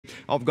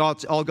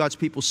All God's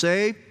people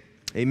say,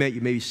 amen.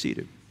 You may be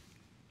seated.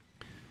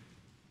 The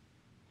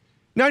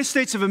United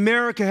States of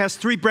America has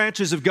three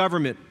branches of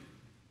government.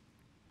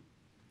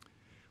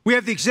 We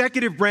have the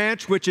executive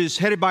branch, which is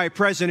headed by a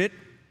president.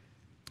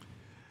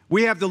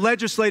 We have the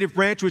legislative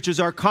branch, which is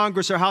our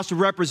Congress, our House of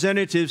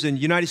Representatives and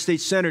United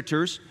States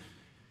Senators.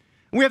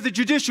 And we have the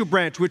judicial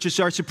branch, which is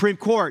our Supreme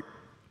Court.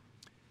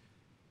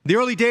 The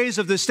early days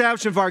of the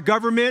establishment of our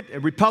government, a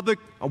republic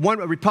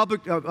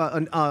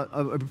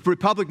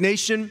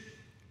nation,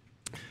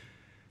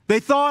 they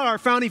thought, our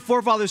founding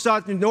forefathers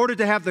thought, in order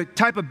to have the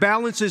type of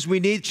balances we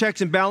need, checks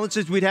and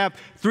balances, we'd have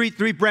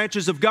three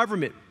branches of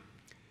government.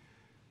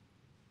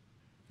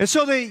 And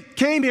so they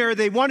came here,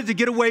 they wanted to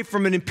get away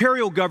from an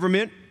imperial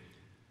government,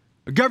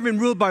 a government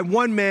ruled by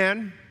one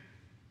man,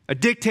 a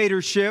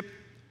dictatorship,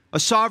 a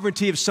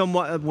sovereignty of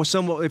somewhat,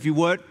 if you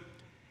would.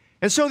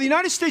 And so the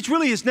United States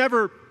really has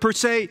never, per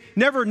se,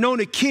 never known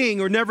a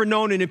king or never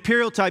known an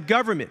imperial type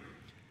government.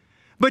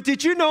 But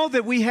did you know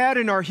that we had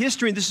in our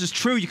history, and this is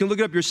true, you can look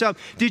it up yourself,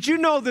 did you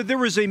know that there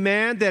was a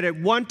man that at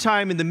one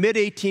time in the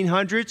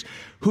mid-1800s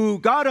who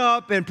got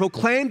up and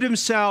proclaimed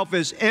himself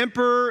as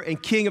emperor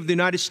and king of the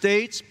United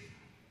States?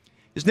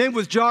 His name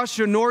was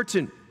Joshua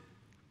Norton.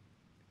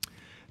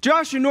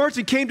 Joshua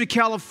Norton came to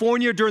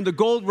California during the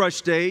gold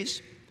rush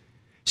days,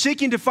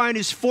 seeking to find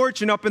his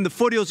fortune up in the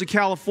foothills of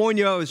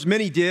California, as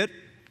many did,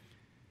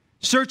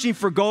 searching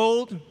for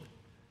gold.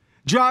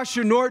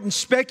 Joshua Norton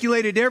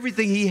speculated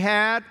everything he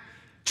had,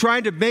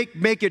 trying to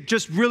make it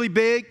just really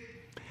big.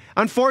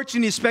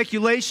 Unfortunately, his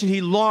speculation,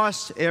 he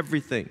lost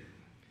everything.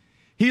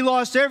 He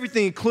lost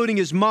everything, including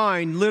his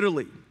mind,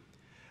 literally.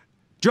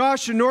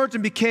 Joshua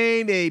Norton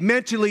became a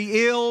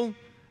mentally ill,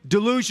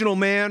 delusional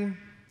man.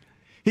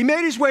 He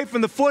made his way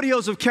from the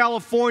foothills of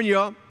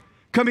California,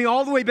 coming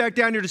all the way back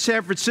down here to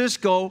San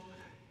Francisco.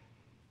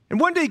 And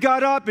one day he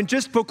got up and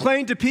just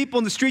proclaimed to people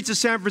in the streets of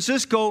San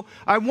Francisco,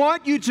 I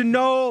want you to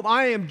know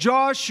I am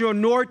Joshua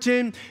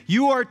Norton.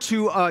 You are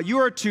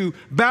to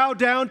bow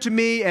down to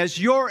me as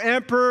your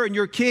emperor and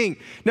your king.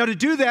 Now to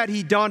do that,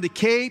 he donned a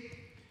cape.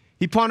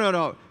 He put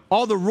on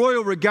all the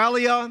royal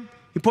regalia.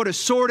 He put a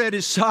sword at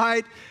his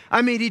side.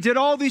 I mean, he did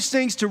all these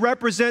things to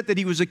represent that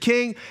he was a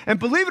king. And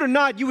believe it or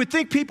not, you would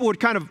think people would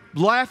kind of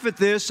laugh at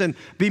this and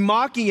be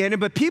mocking at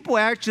him, but people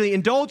actually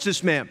indulged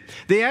this man.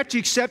 They actually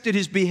accepted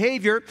his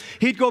behavior.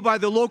 He'd go by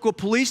the local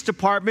police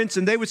departments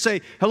and they would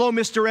say, hello,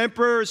 Mr.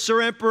 Emperor,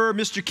 Sir Emperor,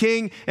 Mr.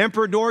 King,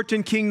 Emperor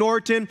Norton, King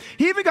Norton.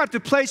 He even got to the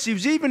place, he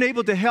was even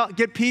able to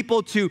get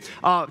people to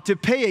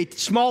pay a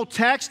small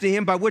tax to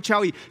him, by which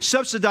how he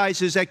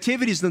subsidized his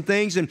activities and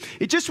things. And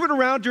it just went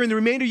around during the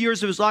remainder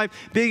years of his life,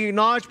 being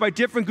acknowledged by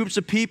different groups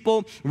of people.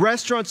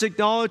 Restaurants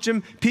acknowledged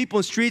him. People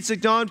in streets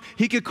acknowledged him.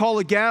 He could call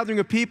a gathering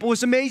of people. It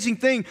was an amazing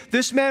thing.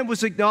 This man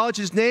was acknowledged,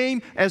 his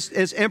name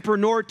as Emperor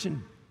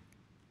Norton.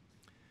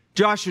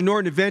 Joshua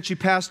Norton eventually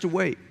passed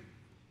away.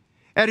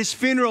 At his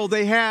funeral,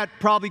 they had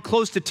probably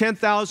close to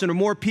 10,000 or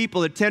more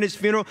people attend his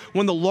funeral,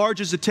 one of the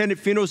largest attended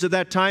funerals at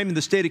that time in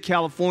the state of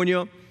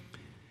California.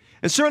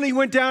 And certainly he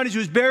went down, as he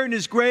was buried in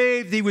his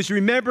grave, he was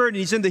remembered, and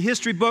he's in the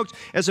history books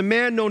as a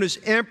man known as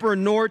Emperor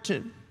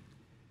Norton.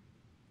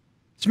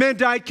 This man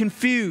died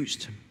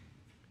confused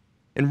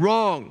and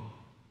wrong,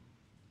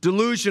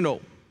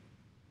 delusional,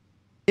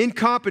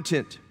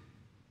 incompetent,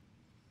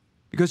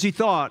 because he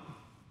thought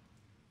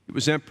he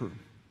was emperor.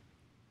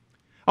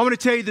 I want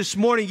to tell you this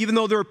morning, even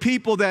though there are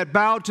people that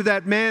bowed to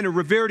that man and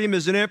revered him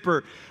as an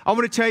emperor, I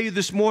want to tell you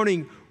this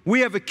morning,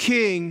 we have a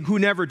king who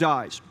never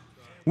dies.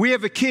 We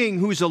have a king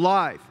who's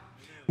alive.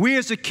 We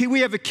have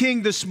a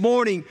king this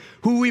morning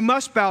who we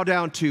must bow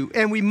down to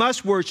and we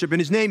must worship, and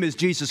his name is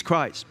Jesus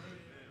Christ.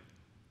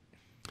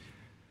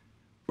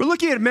 We're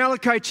looking at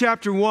Malachi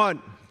chapter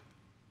 1,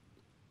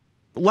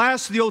 the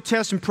last of the Old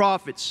Testament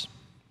prophets.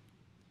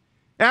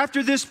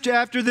 After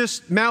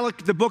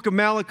the book of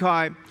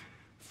Malachi,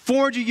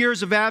 400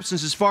 years of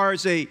absence as far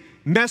as a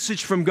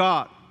message from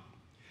God.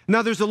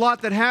 Now, there's a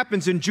lot that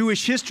happens in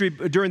Jewish history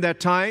during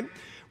that time.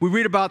 We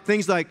read about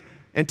things like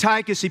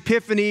Antiochus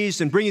Epiphanes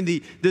and bringing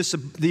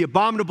the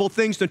abominable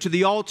things onto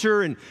the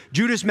altar, and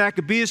Judas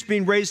Maccabeus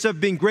being raised up,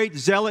 being great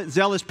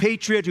zealous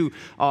patriot who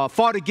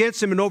fought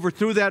against him and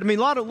overthrew that. I mean,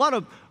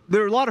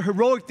 there are a lot of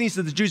heroic things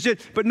that the Jews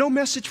did, but no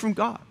message from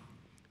God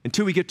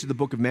until we get to the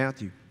book of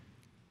Matthew.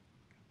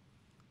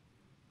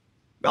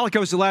 Malachi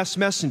was the last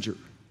messenger.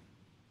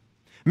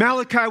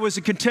 Malachi was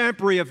a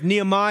contemporary of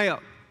Nehemiah.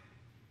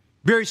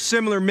 Very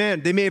similar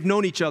men. They may have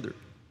known each other.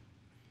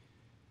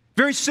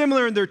 Very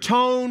similar in their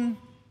tone,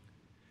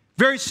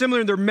 very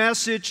similar in their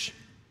message,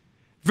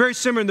 very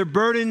similar in their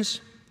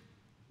burdens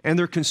and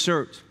their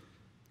concerns.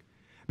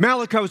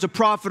 Malachi was a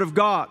prophet of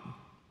God.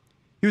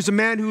 He was a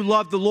man who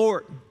loved the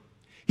Lord.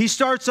 He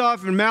starts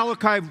off in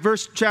Malachi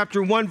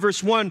chapter 1,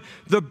 verse 1,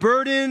 the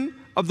burden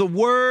of the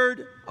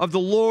word of the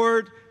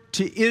Lord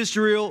to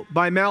Israel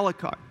by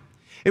Malachi.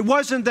 It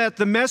wasn't that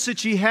the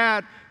message he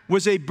had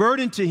was a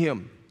burden to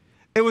him.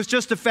 It was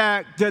just the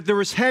fact that there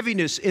was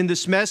heaviness in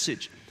this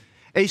message.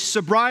 a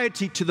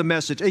sobriety to the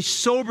message, a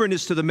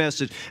soberness to the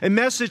message, a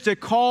message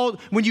that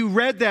called, when you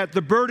read that,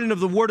 the burden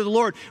of the word of the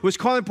Lord was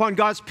calling upon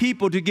God's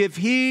people to give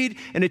heed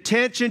and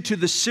attention to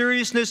the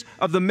seriousness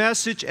of the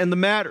message and the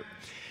matter.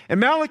 And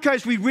Malachi,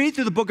 as we read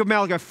through the book of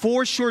Malachi,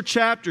 4 short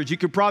chapters, you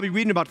could probably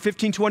read in about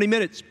 15, 20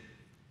 minutes.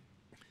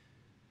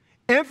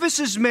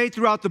 Emphasis made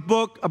throughout the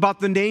book about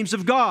the names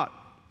of God.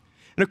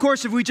 And of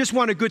course, if we just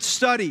want a good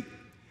study,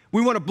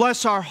 we want to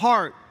bless our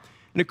heart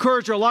and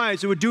encourage our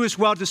lives, it would do us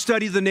well to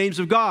study the names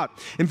of God.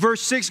 In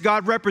verse 6,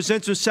 God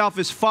represents himself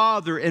as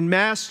Father and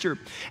Master.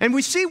 And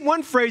we see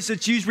one phrase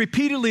that's used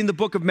repeatedly in the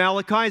book of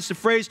Malachi. It's the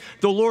phrase,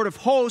 the Lord of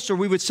hosts, or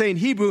we would say in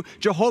Hebrew,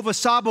 Jehovah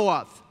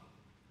Sabaoth.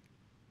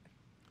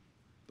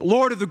 The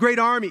Lord of the great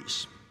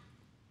armies.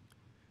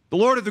 The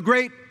Lord of the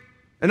great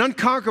and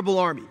unconquerable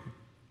army.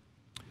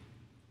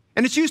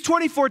 And it's used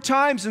 24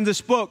 times in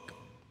this book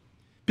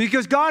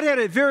because God had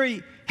a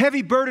very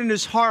heavy burden in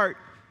his heart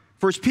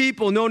for his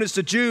people, known as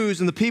the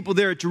Jews and the people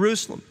there at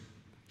Jerusalem.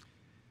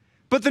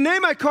 But the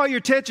name I call your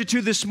attention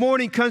to this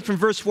morning comes from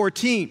verse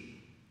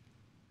 14.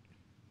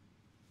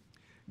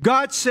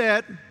 God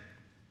said,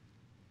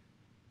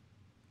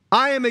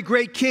 I am a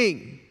great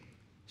king,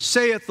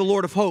 saith the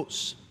Lord of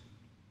hosts.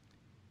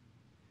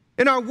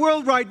 In our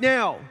world right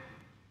now,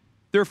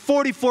 there are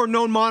 44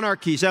 known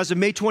monarchies as of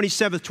May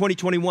 27th,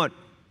 2021.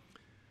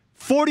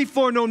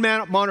 44 known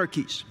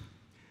monarchies.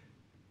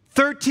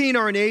 13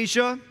 are in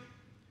Asia.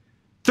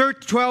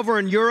 12 are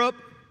in Europe,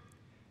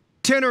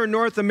 10 are in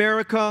North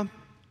America,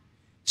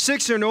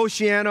 6 are in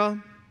Oceania,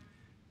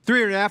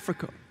 3 are in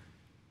Africa.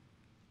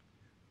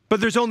 But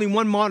there's only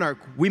one monarch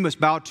we must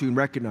bow to and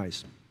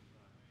recognize.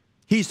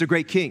 He's the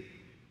great king.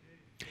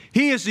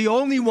 He is the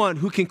only one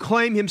who can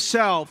claim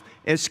himself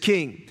as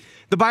king.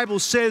 The Bible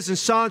says in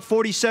Psalm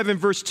 47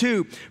 verse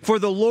 2, for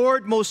the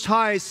Lord Most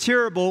High is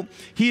terrible.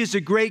 He is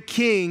a great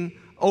king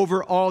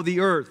over all the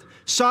earth.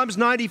 Psalms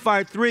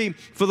 95:3,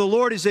 for the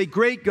Lord is a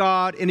great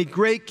God and a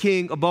great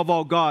king above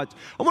all gods.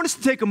 I want us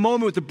to take a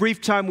moment with the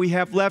brief time we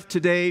have left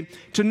today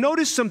to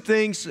notice some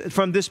things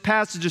from this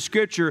passage of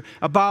Scripture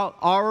about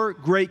our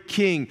great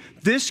king.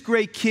 This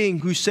great king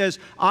who says,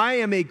 I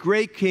am a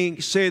great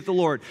king, saith the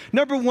Lord.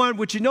 Number one,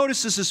 would you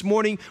notice this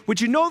morning?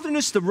 Would you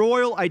notice the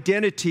royal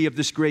identity of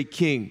this great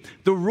king?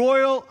 The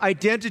royal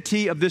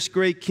identity of this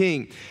great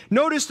king.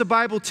 Notice the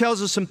Bible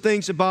tells us some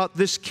things about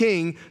this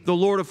king, the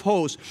Lord of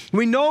hosts.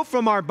 We know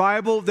from our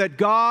Bible that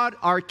God,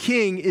 our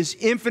King, is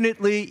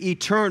infinitely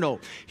eternal.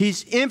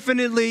 He's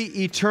infinitely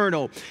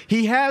eternal.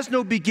 He has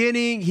no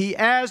beginning. He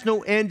has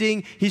no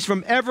ending. He's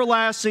from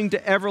everlasting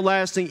to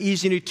everlasting.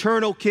 He's an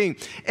eternal King.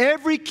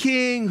 Every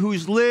king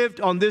who's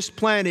lived on this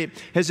planet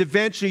has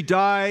eventually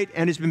died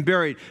and has been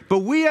buried. But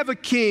we have a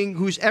King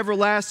who's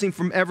everlasting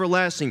from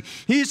everlasting.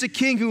 He is a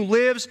King who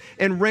lives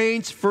and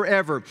reigns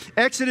forever.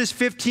 Exodus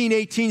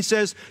 15:18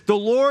 says, the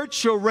Lord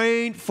shall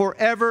reign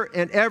forever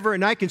and ever.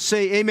 And I can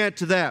say amen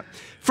to that.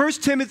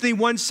 1 Timothy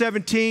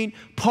 1:17,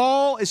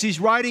 Paul, as he's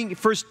writing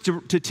first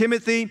to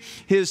Timothy,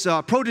 his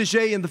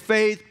protege in the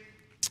faith,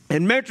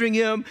 and mentoring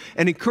him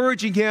and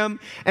encouraging him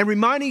and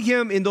reminding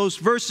him in those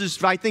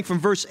verses, I think from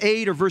verse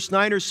 8 or verse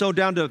 9 or so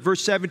down to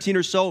verse 17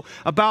 or so,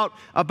 about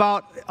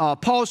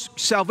Paul's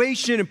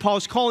salvation and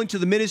Paul's calling to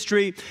the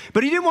ministry.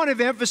 But he didn't want to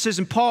have emphasis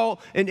in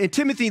Paul and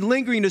Timothy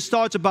lingering in his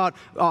thoughts about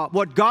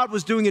what God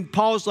was doing in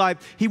Paul's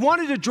life. He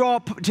wanted to draw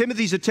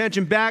Timothy's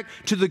attention back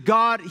to the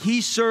God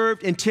he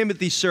served and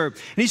Timothy served.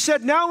 And he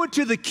said, now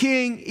unto the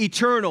King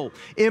eternal,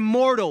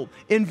 immortal,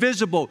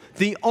 invisible,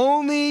 the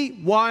only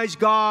wise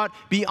God,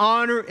 be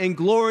honor and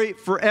glory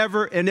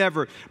forever and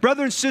ever.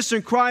 Brother and sister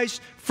in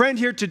Christ, friend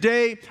here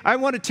today, I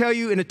want to tell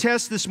you and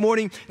attest this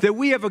morning that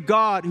we have a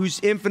God who's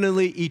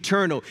infinitely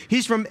eternal.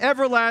 He's from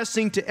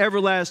everlasting to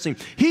everlasting.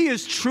 He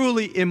is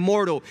truly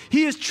immortal.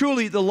 He is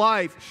truly the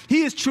life.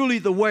 He is truly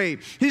the way.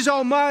 He's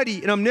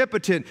almighty and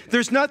omnipotent.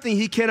 There's nothing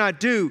he cannot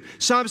do.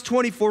 Psalms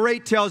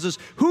 24:8 tells us,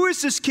 who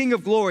is this King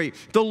of glory?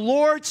 The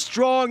Lord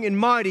strong and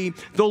mighty,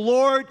 the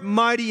Lord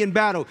mighty in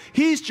battle.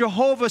 He's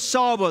Jehovah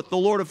Sabaoth, the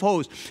Lord of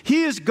hosts.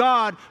 He is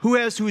God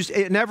who's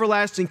an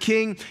everlasting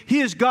king.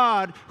 He is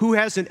God who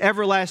has an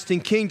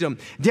everlasting kingdom.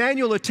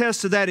 Daniel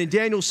attests to that in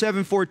Daniel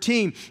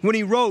 7:14 when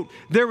he wrote,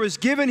 there was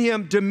given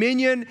him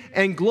dominion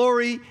and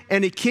glory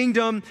and a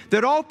kingdom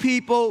that all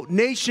people,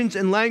 nations,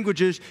 and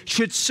languages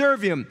should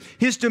serve him.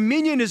 His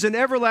dominion is an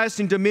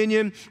everlasting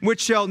dominion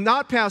which shall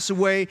not pass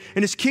away,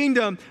 and his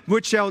kingdom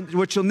which shall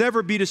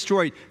never be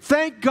destroyed.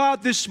 Thank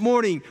God this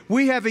morning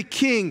we have a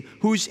king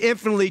who's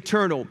infinitely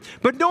eternal.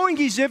 But knowing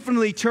he's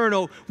infinitely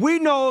eternal, we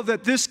know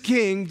that this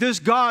king, this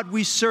God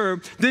we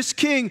serve, this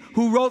king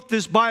who wrote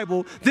this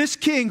Bible, this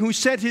king who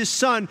sent his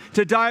son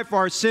to die for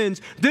our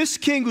sins, this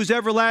king who's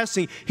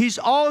everlasting, he's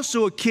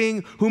also a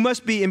king who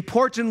must be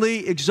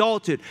importantly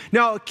exalted.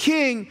 Now, a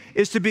king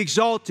is to be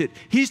exalted.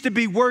 He's to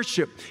be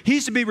worshiped.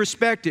 He's to be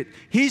respected.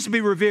 He's to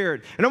be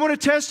revered. And I want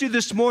to test you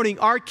this morning,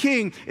 our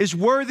king is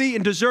worthy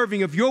and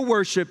deserving of your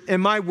worship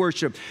and my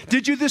worship.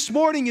 Did you this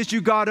morning, as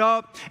you got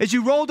up, as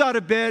you rolled out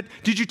of bed,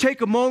 did you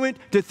take a moment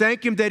to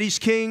thank him that he's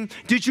king?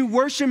 Did you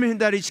worship him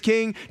that he's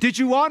king? Did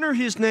you honor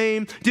his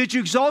name? Did you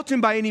exalt him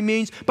by any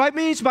means? By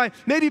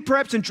maybe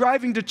perhaps in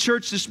driving to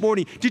church this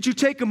morning, did you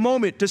take a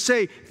moment to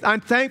say,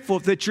 I'm thankful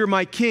that you're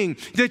my king,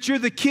 that you're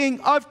the King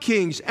of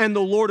kings and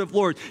the Lord of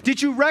lords?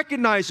 Did you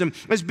recognize him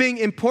as being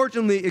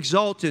importantly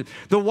exalted?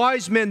 The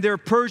wise men there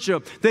of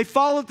Persia, they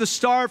followed the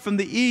star from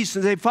the east,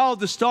 and they followed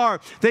the star.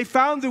 They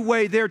found their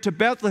way there to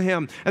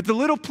Bethlehem, at the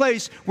little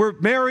place where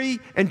Mary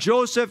and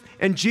Joseph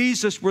and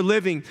Jesus were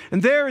living.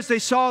 And there, as they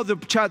saw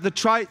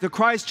the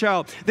Christ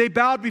child, they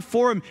bowed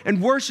before him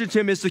and worshiped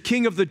him as the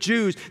King of the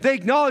Jews. They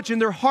acknowledged in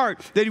their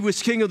heart that he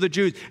was King of the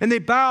Jews, and they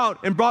bowed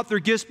and brought their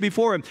gifts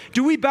before him.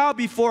 Do we bow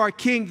before our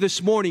King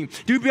this morning?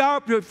 Do we bow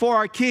before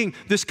our King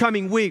this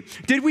coming week?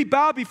 Did we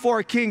bow before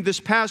our King this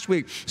past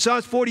week?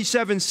 Psalms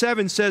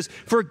 47:7 says,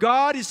 "For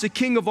God is the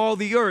King of all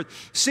the earth.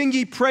 Sing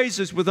ye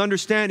praises with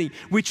understanding."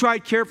 We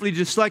tried carefully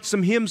to select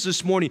some hymns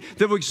this morning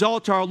that will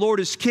exalt our Lord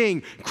as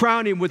King,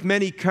 crown him with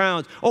many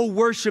crowns. Oh,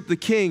 worship the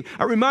King.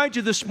 I remind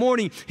you this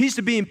morning, he's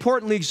to be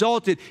importantly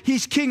exalted.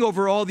 He's King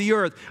over all the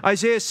earth.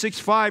 Isaiah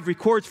 6:5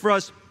 records for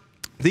us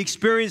the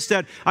experience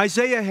that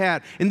Isaiah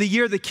had in the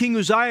year that King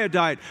Uzziah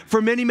died.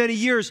 For many, many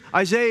years,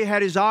 Isaiah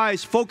had his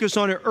eyes focused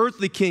on an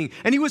earthly king.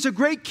 And he was a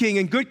great king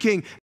and good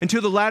king until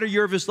the latter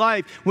year of his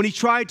life, when he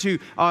tried to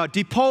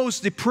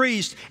depose the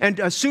priest and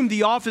assume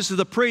the office of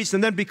the priest.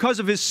 And then because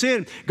of his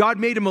sin, God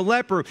made him a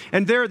leper.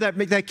 And there,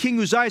 that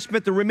King Uzziah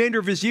spent the remainder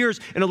of his years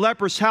in a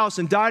leper's house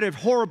and died a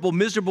horrible,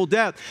 miserable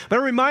death. But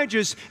I remind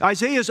you,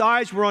 Isaiah's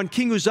eyes were on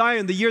King Uzziah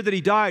in the year that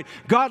he died.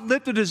 God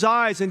lifted his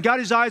eyes and got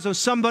his eyes on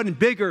someone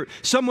bigger,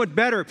 someone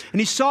better.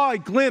 And he saw a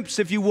glimpse,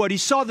 if you would. He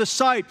saw the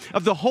sight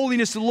of the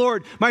holiness of the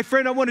Lord. My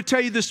friend, I want to tell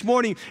you this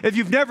morning, if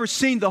you've never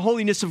seen the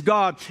holiness of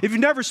God, if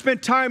you've never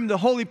spent time in the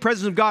holy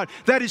presence of God,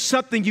 that is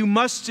something you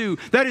must do.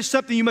 That is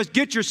something you must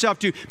get yourself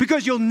to,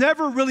 because you'll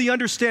never really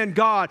understand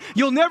God.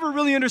 You'll never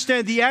really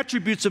understand the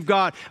attributes of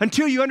God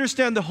until you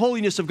understand the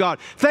holiness of God.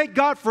 Thank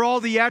God for all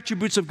the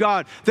attributes of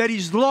God, that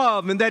he's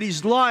love and that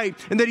he's light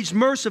and that he's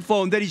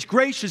merciful and that he's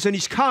gracious and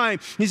he's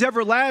kind, he's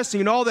everlasting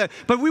and all that.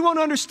 But we won't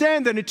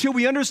understand that until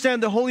we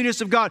understand the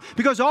holiness of God,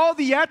 because all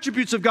the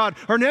attributes of God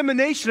are an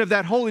emanation of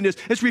that holiness.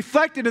 It's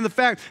reflected in the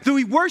fact that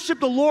we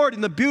worship the Lord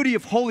in the beauty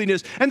of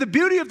holiness, and the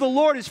beauty of the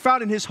Lord is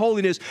found in his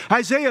holiness.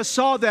 Isaiah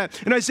saw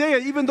that, and Isaiah,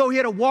 even though he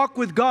had a walk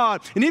with God,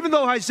 and even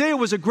though Isaiah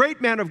was a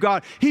great man of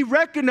God, he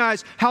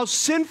recognized how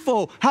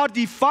sinful, how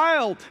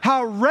defiled,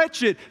 how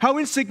wretched, how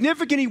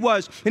insignificant he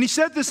was. And he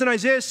said this in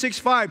Isaiah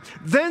 6:5,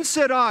 "Then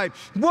said I,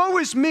 woe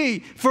is me,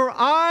 for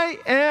I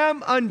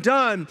am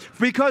undone,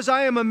 because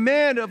I am a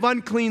man of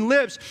unclean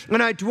lips,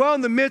 and I dwell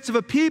in the midst of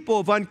a people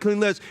of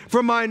unclean lips.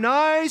 For mine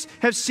eyes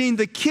have seen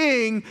the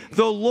King,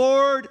 the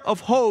Lord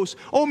of hosts."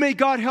 Oh, may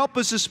God help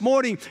us this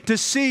morning to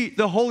see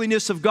the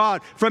holiness of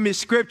God from his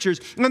scriptures,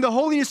 and the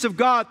holiness of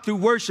God through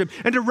worship,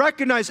 and to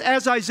recognize,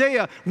 as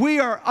Isaiah, we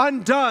are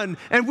undone,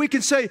 and we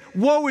can say,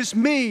 woe is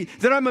me,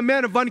 that I'm a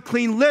man of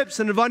unclean lips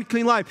and of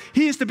unclean life.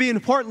 He is to be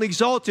importantly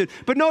exalted.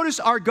 But notice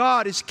our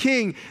God is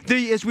King.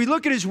 As we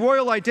look at his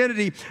royal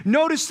identity,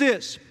 notice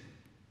this.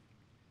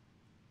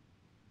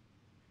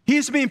 He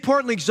is to be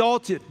importantly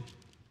exalted.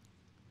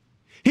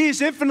 He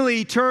is infinitely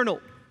eternal,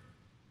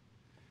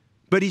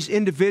 but he's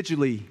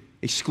individually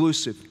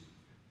exclusive.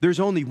 There's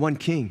only one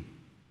king.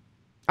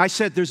 I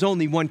said there's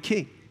only one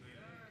king.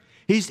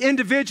 He's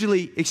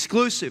individually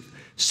exclusive.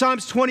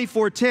 Psalms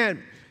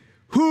 24:10,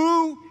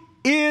 "Who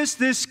is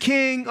this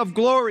King of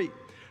glory?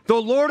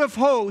 The Lord of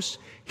hosts,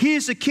 he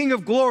is the King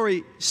of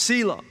glory,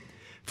 Selah."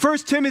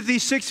 1 Timothy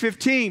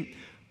 6:15,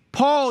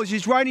 Paul, as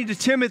he's writing to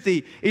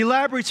Timothy,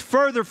 elaborates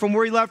further from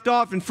where he left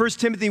off in 1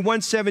 Timothy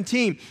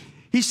 1:17.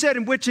 He said,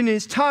 "In which in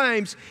his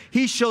times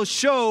he shall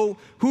show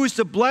who is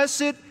the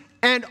blessed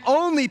and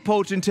only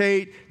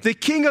potentate, the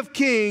King of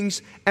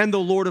kings and the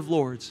Lord of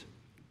lords."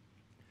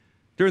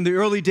 During the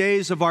early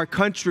days of our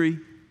country,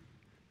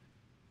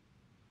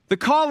 the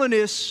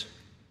colonists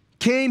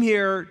came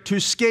here to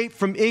escape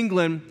from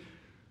England,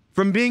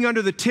 from being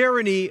under the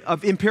tyranny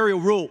of imperial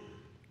rule.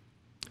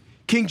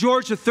 King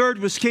George III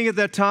was king at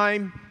that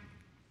time.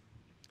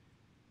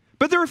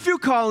 But there were a few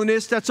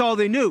colonists, that's all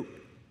they knew.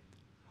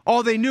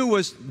 All they knew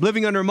was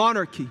living under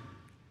monarchy.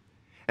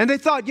 And they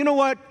thought, you know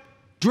what?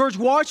 George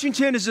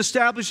Washington has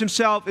established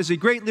himself as a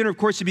great leader. Of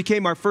course, he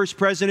became our first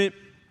president.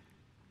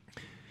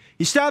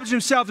 He established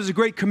himself as a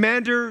great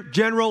commander,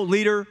 general,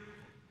 leader.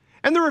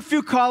 And there were a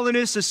few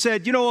colonists that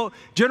said, you know,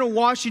 General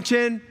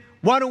Washington,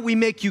 why don't we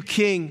make you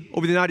king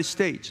over the United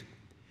States?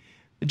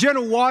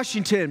 General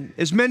Washington,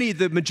 as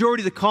the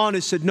majority of the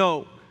colonists said,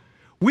 no,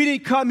 we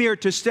didn't come here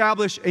to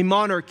establish a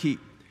monarchy.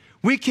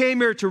 We came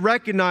here to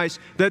recognize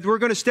that we're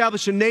going to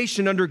establish a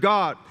nation under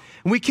God.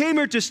 And we came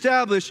here to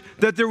establish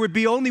that there would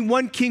be only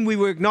one king we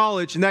would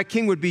acknowledge, and that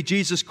king would be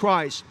Jesus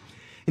Christ.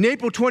 In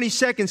April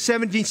 22nd,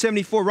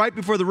 1774, right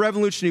before the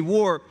Revolutionary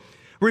War,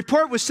 a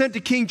report was sent to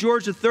King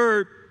George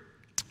III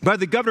by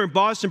the governor of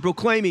Boston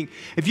proclaiming,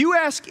 if you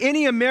ask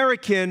any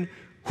American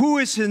who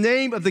is the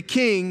name of the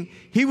king,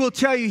 he will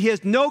tell you he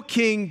has no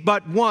king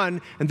but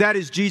one, and that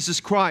is Jesus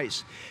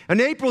Christ.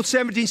 In April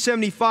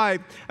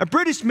 1775, a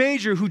British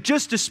major who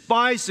just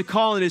despised the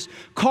colonists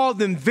called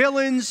them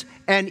villains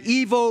and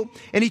evil,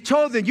 and he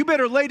told them, you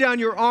better lay down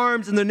your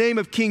arms in the name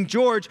of King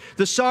George,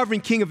 the sovereign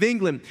king of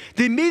England.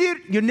 The immediate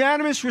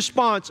unanimous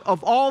response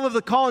of all of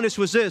the colonists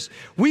was this: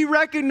 we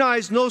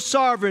recognize no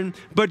sovereign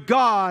but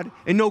God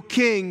and no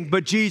king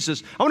but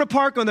Jesus. I want to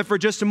park on that for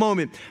just a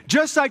moment.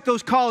 Just like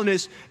those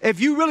colonists, if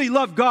you really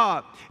love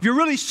God, if you're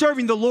really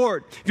serving the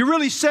Lord, if you're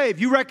really saved,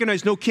 you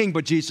recognize no king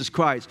but Jesus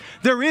Christ.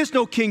 There is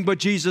no king but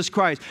Jesus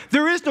Christ.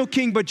 There is no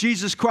king but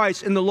Jesus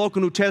Christ in the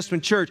local New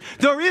Testament church.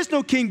 There is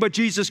no king but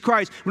Jesus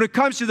Christ when it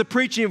comes to the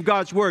preaching of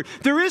God's word.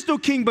 There is no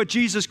king but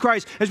Jesus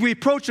Christ as we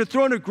approach the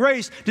throne of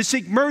grace to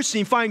seek mercy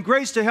and find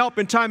grace to help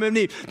in time of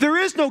need. There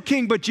is no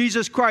king but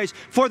Jesus Christ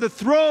for the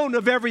throne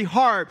of every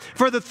heart,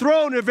 for the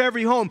throne of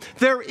every home.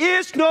 There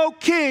is no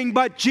king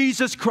but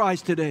Jesus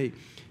Christ today.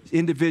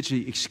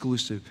 Individually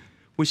exclusive.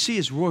 We see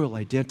his royal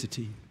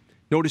identity.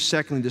 Notice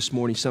secondly this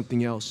morning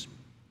something else.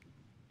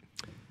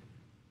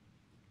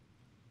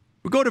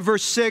 We go to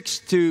verse 6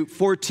 to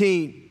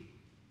 14.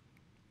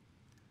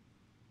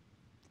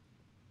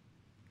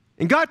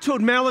 And God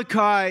told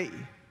Malachi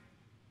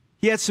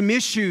he had some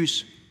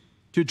issues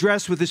to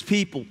address with his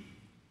people.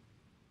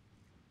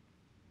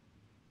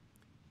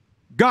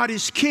 God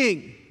is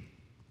king,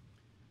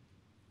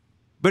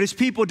 but his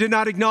people did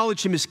not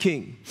acknowledge him as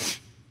king.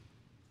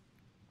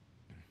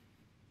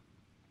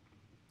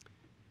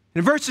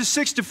 In verses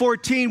 6 to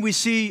 14, we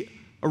see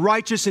a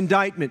righteous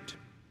indictment.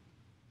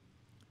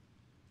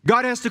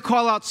 God has to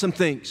call out some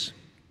things.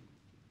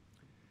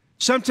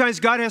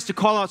 Sometimes God has to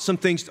call out some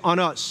things on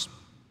us.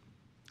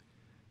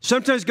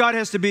 Sometimes God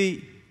has to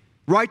be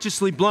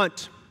righteously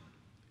blunt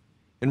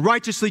and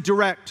righteously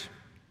direct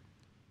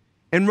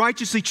and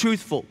righteously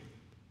truthful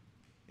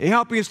in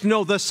helping us to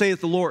know, thus saith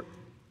the Lord.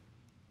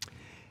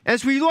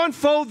 As we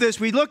unfold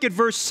this, we look at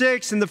verse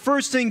 6, and the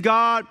first thing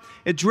God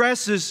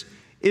addresses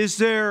is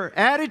their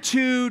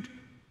attitude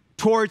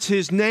towards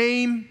his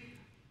name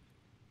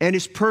and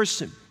his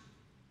person.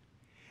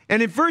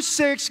 And in verse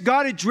 6,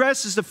 God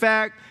addresses the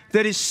fact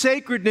that his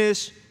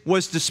sacredness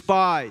was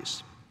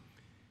despised.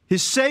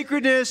 His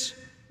sacredness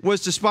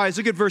was despised.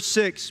 Look at verse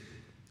 6.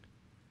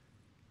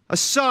 A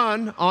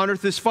son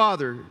honoreth his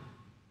father,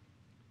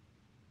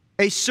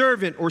 a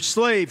servant or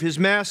slave his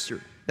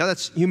master. Now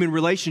that's human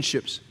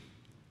relationships.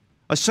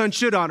 A son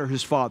should honor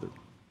his father.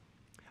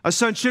 A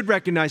son should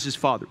recognize his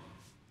father.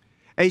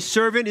 A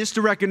servant is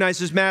to recognize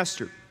his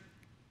master.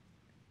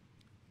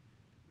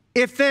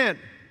 If then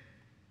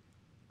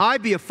I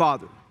be a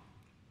father,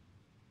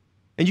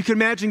 and you can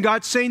imagine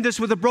God saying this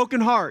with a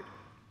broken heart,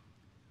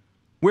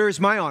 where is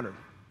my honor?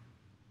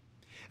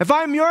 If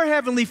I'm your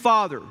heavenly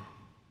Father,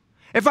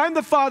 if I'm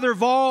the Father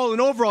of all and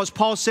over all, as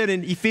Paul said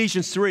in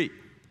Ephesians 3,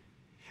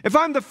 if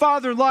I'm the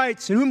Father of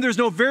lights, in whom there's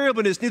no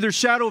variableness, neither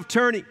shadow of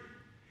turning,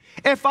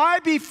 if I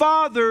be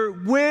Father,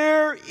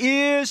 where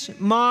is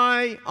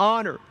my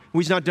honor? Well,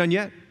 he's not done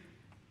yet.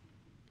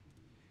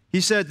 He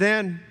said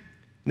then,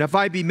 and if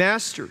I be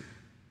master,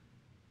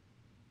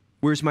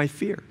 where's my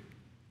fear?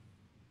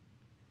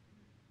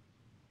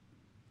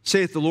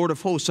 Saith the Lord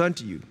of hosts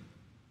unto you,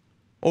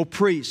 O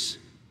priests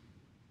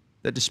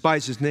that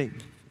despise his name.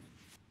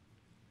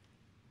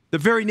 The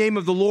very name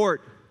of the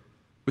Lord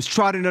was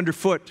trodden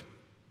underfoot.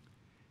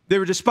 They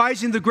were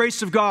despising the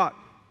grace of God.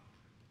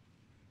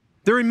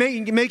 They were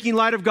making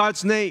light of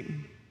God's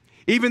name.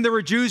 Even there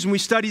were Jews, and we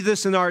studied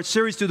this in our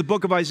series through the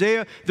book of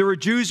Isaiah, there were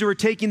Jews who were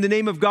taking the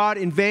name of God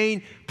in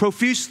vain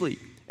profusely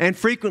and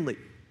frequently.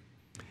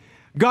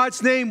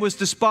 God's name was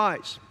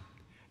despised.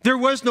 There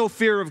was no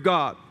fear of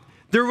God.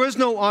 There was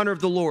no honor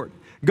of the Lord.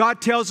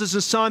 God tells us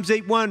in Psalms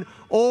 8:1,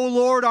 O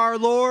Lord, our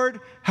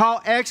Lord,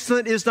 how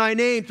excellent is thy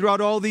name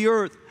throughout all the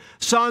earth.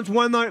 Psalms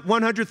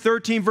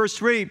 113, verse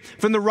 3,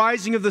 from the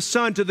rising of the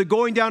sun to the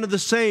going down of the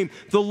same,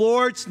 the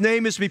Lord's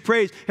name is to be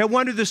praised. I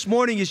wonder this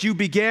morning, as you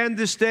began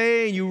this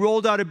day and you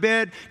rolled out of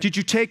bed, did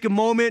you take a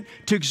moment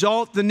to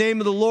exalt the name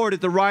of the Lord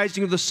at the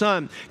rising of the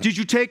sun? Did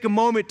you take a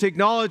moment to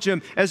acknowledge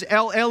him as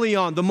El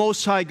Elyon, the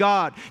Most High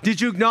God? Did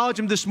you acknowledge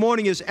him this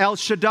morning as El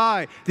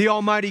Shaddai, the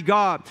Almighty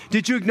God?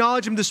 Did you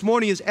acknowledge him this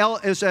morning as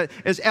El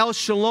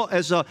Shalom,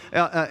 as El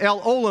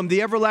Olam,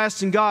 the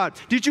everlasting God?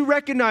 Did you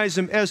recognize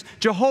him as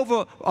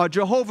Jehovah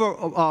Jehovah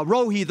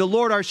Rohi, the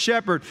Lord our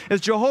shepherd, as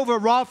Jehovah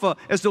Rapha,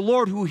 as the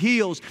Lord who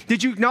heals?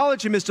 Did you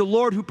acknowledge him as the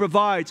Lord who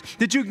provides?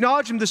 Did you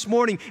acknowledge him this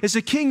morning as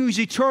the King who's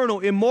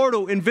eternal,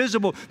 immortal,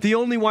 invisible, the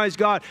only wise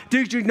God?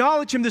 Did you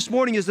acknowledge him this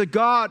morning as the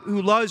God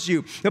who loves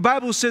you? The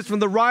Bible says from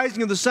the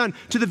rising of the sun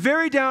to the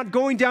very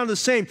going down to the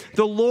same,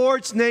 the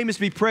Lord's name is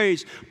to be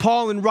praised.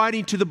 Paul, in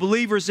writing to the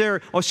believers there,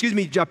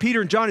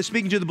 Peter and John is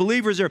speaking to the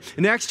believers there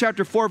in Acts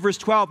chapter 4, verse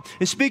 12,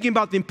 and speaking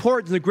about the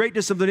importance and the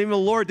greatness of the name of the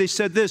Lord, they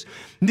said this: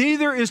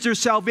 neither is there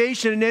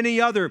salvation in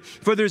any other,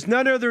 for there's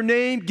none other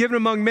name given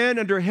among men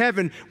under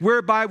heaven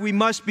whereby we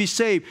must be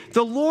saved.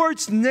 The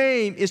Lord's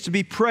name is to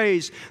be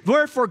praised.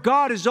 Therefore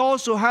God has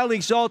also highly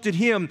exalted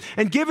him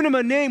and given him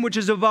a name which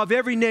is above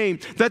every name,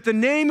 that the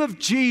name of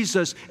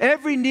Jesus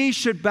every knee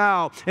should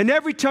bow and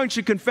every tongue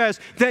should confess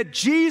that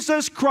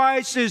Jesus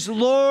Christ is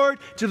Lord,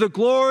 to the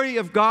glory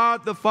of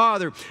God the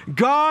Father.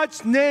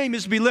 God's name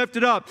is to be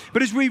lifted up.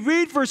 But as we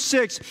read verse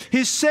 6,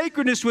 his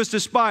sacredness was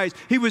despised.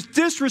 He was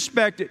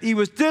disrespected. He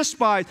was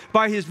despised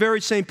by his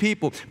very same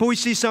people. But we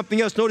see something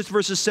else. Notice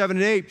verses 7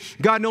 and 8.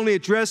 God not only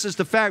addresses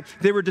the fact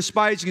they were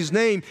despising his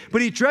name,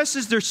 but he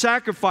addresses their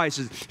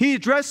sacrifices. He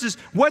addresses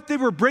what they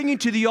were bringing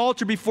to the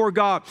altar before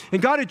God.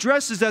 And God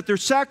addresses that their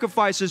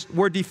sacrifices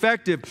were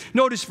defective.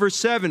 Notice verse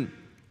 7.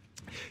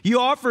 You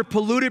offer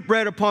polluted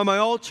bread upon my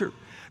altar.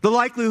 The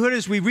likelihood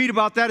as we read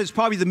about that is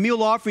probably the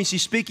meal offerings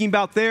he's speaking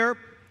about there.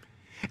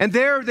 And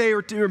there they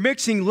were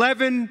mixing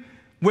leaven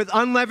with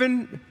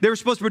unleavened. They were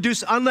supposed to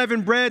produce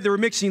unleavened bread. They were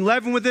mixing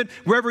leaven with it.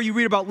 Wherever you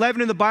read about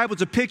leaven in the Bible,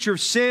 it's a picture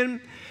of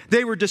sin.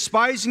 They were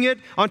despising it.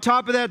 On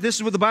top of that, this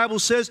is what the Bible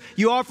says: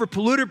 you offer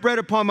polluted bread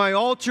upon my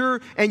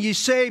altar, and you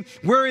say,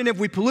 wherein have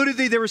we polluted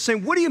thee? They were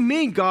saying, what do you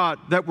mean, God,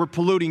 that we're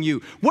polluting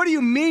you? What do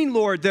you mean,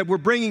 Lord, that we're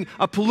bringing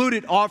a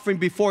polluted offering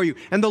before you?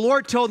 And the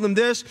Lord told them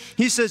this.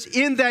 He says,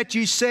 in that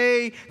ye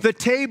say, the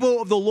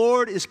table of the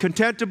Lord is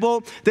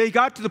contemptible. They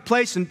got to the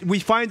place, and we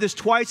find this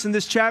twice in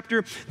this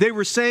chapter, they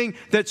were saying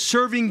that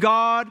serving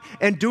God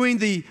and doing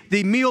the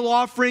meal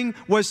offering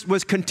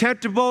was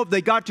contemptible.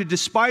 They got to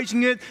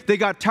despising it. They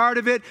got tired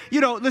of it. You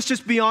know, let's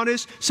just be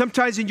honest.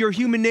 Sometimes in your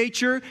human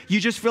nature, you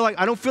just feel like,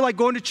 I don't feel like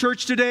going to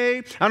church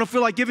today. I don't feel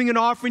like giving an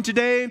offering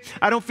today.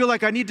 I don't feel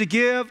like I need to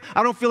give.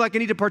 I don't feel like I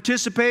need to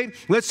participate.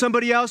 Let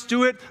somebody else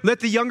do it. Let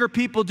the younger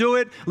people do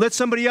it. Let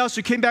somebody else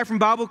who came back from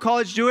Bible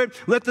college do it.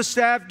 Let the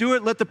staff do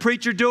it. Let the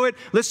preacher do it.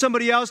 Let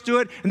somebody else do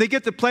it. And they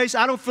get the place.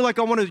 I don't feel like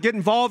I want to get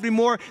involved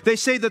anymore. They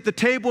say that the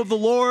table of the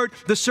Lord,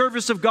 the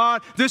service of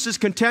God, this is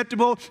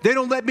contemptible. They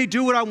don't let me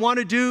do what I want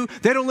to do.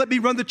 They don't let me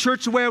run the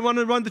church the way I want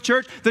to run the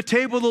church. The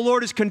table of the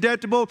Lord is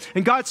contemptible.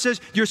 And God says,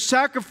 your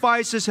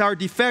sacrifices are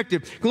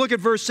defective. Look at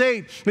verse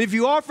 8. And if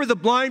you offer the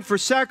blind for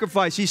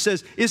sacrifice, he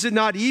says, is it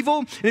not evil?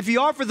 And if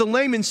you offer the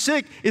lame and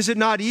sick, is it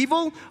not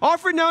evil?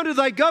 Offer it now to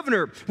thy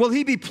governor. Will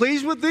he be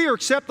pleased with thee or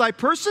accept thy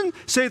person?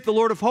 Saith the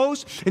Lord of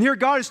hosts. And here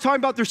God is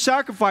talking about their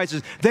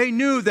sacrifices. They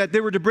knew that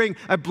they were to bring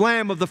a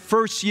lamb of the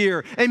first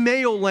year, a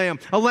male lamb,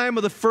 a lamb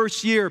of the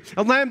first year,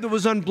 a lamb that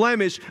was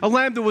unblemished, a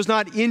lamb that was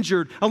not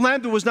injured, a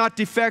lamb that was not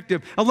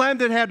defective, a lamb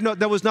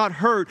that was not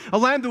hurt, a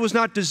lamb that was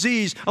not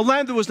diseased, a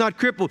lamb that was not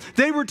crippled.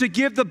 They were to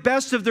give the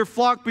best of their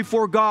flock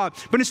before God.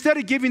 But instead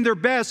of giving their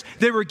best,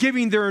 they were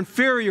giving their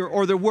inferior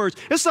or their worst.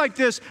 It's like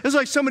this. It's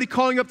like somebody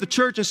calling up the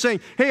church and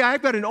saying, hey,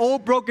 I've got an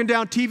old broken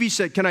down TV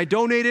set. Can I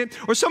donate it?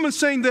 Or someone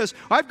saying this,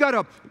 I've got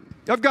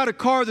a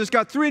car that's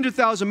got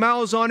 300,000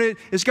 miles on it.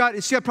 It's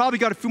probably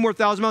got a few more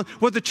thousand miles.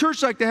 Would the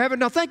church like to have it?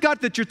 Now, thank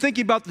God that you're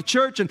thinking about the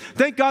church, and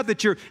thank God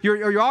that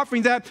you're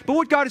offering that. But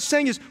what God is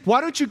saying is,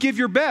 why don't you give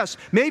your best?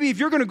 Maybe if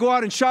you're going to go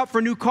out and shop for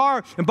a new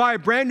car and buy a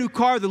brand new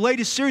car, the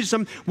latest series or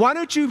something, why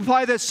don't you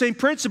apply that same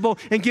principle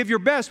and give your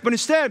best? But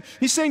instead,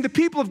 he's saying the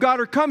people of God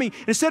are coming.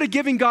 Instead of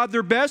giving God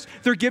their best,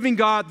 they're giving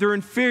God their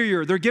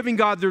inferior. They're giving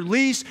God their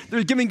least.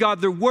 They're giving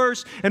God their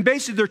worst. And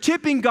basically, they're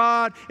tipping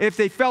God if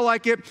they felt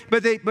like it,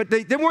 but they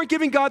weren't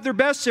giving God their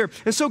best here.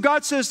 And so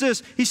God says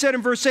this. He said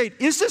in verse 8,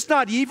 is this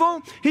not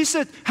evil? He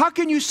said, how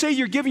can you say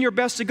you're giving your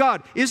best to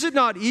God? Is it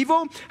not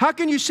evil? How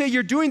can you say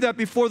you're doing that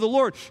before the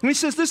Lord? And he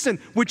says, listen,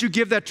 would you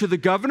give that to the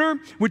governor?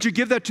 Would you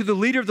give that to the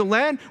leader of the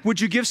land? Would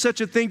you give such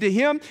a thing to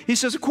him? He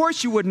says, of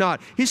course you would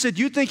not. He said,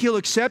 you think he'll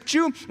accept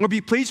you or be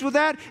pleased with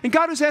that? And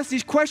God was asking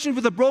these questions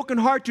with a broken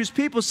heart to his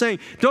people, saying,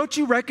 don't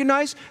you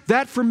recognize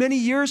that for many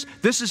years,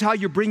 this is how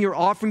you bring your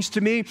offerings to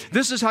me?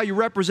 This is how you're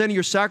representing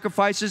your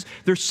sacrifices.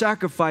 Their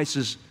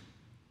sacrifices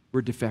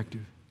were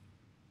defective.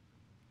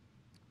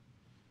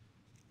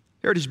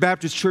 Heritage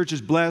Baptist Church is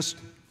blessed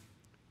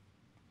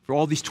for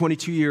all these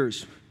 22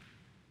 years.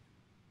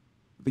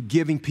 The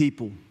giving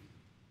people,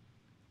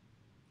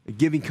 a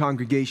giving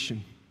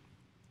congregation.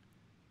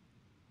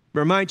 I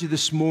remind you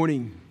this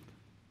morning,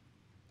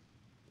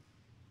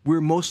 we're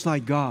most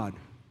like God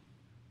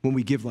when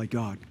we give like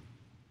God.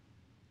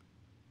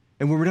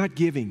 And when we're not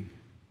giving,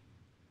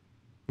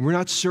 when we're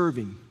not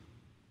serving,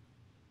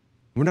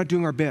 we're not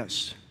doing our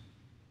best,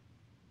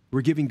 we're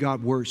giving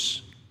God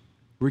worse.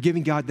 We're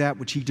giving God that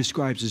which he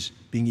describes as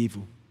being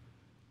evil.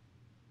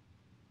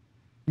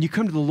 When you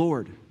come to the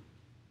Lord,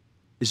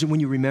 is it when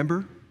you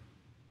remember?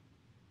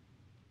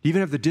 you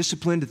even have the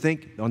discipline to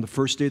think on the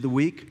first day of the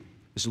week,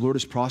 as the Lord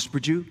has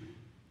prospered you,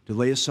 to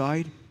lay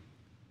aside?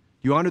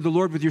 You honor the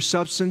Lord with your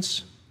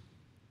substance,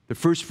 the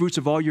first fruits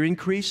of all your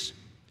increase?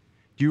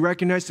 Do you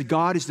recognize that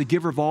God is the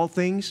giver of all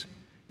things?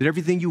 That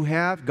everything you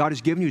have, God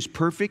has given you is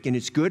perfect and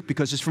it's good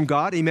because it's from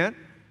God? Amen? Do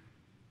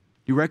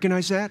you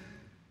recognize that?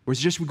 Or is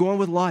it just we go on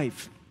with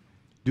life,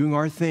 doing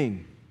our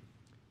thing,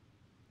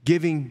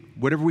 giving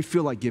whatever we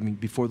feel like giving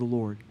before the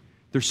Lord?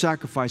 Their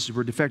sacrifices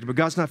were defective. But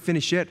God's not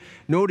finished yet.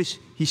 Notice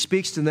he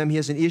speaks to them. He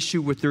has an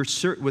issue with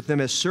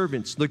them as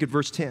servants. Look at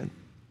verse 10.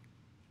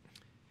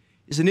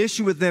 There's an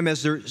issue with them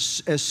as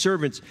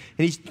servants.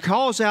 And he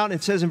calls out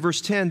and says in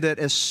verse 10 that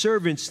as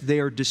servants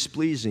they are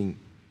displeasing.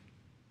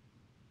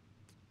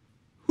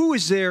 Who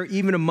is there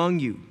even among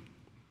you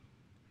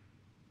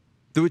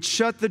that would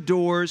shut the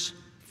doors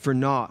for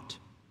naught?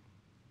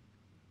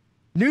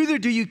 Neither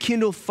do you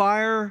kindle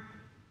fire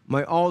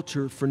my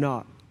altar for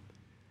naught.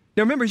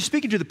 Now remember, he's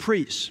speaking to the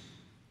priests.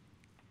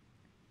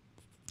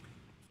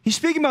 He's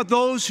speaking about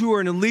those who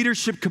are in a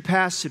leadership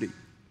capacity.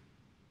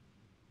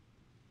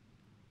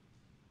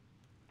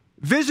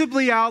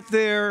 Visibly out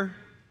there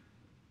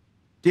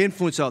to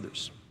influence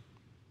others.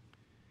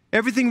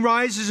 Everything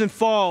rises and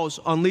falls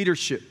on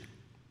leadership.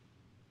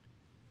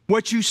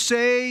 What you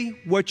say,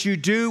 what you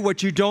do,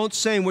 what you don't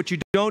say, and what you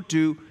don't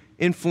do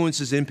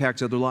influences,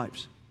 impacts other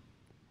lives.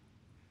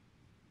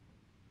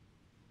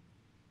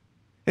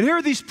 And here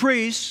are these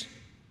priests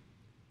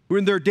who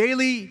in their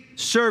daily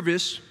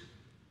service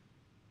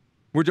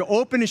were to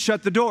open and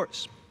shut the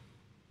doors.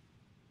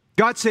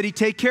 God said he'd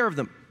take care of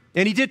them,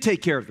 and he did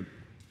take care of them.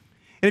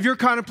 And if you're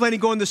contemplating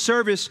going to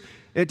service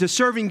and to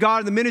serving God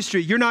in the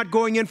ministry, you're not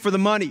going in for the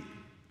money.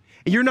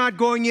 And you're not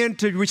going in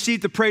to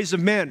receive the praise of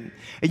men.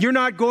 And you're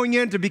not going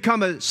in to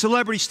become a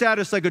celebrity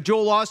status like a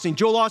Joel Osteen.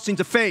 Joel Osteen's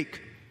a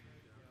fake.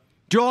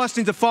 Joel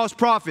Osteen's a false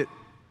prophet.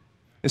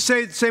 And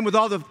same with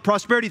all the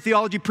prosperity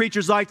theology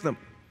preachers like them.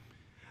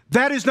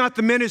 That is not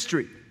the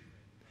ministry.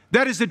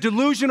 That is the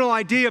delusional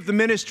idea of the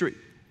ministry.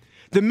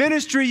 The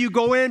ministry you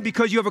go in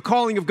because you have a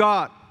calling of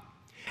God.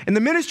 And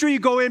the ministry you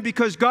go in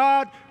because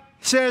God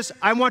says,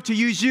 I want to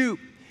use you.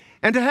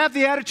 And to have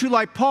the attitude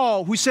like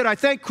Paul, who said, I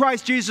thank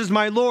Christ Jesus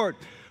my Lord,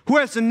 who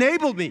has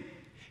enabled me,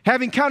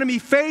 having counted me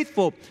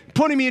faithful,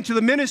 putting me into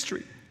the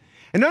ministry.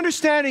 And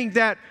understanding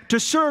that to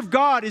serve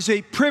God is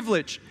a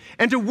privilege.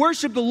 And to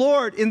worship the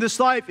Lord in this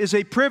life is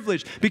a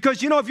privilege.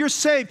 Because, if you're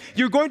saved,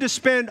 you're going to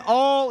spend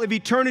all of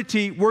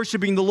eternity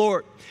worshiping the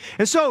Lord.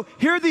 And so,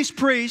 here are these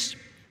priests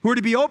who were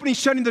to be opening,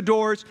 shutting the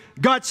doors.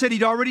 God said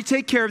he'd already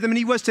take care of them, and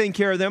he was taking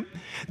care of them.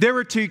 They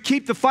were to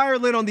keep the fire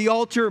lit on the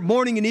altar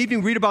morning and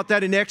evening. Read about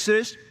that in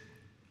Exodus.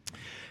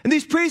 And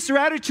these priests, their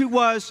attitude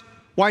was,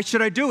 why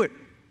should I do it?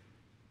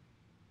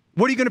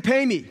 What are you going to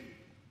pay me?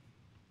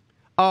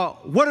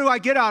 What do I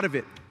get out of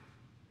it?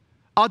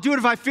 I'll do it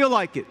if I feel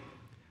like it.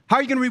 How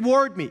are you going to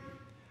reward me?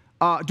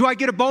 Do I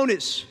get a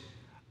bonus?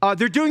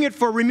 They're doing it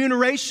for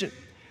remuneration.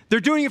 They're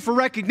doing it for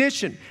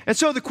recognition. And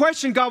so the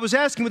question God was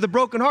asking with a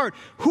broken heart,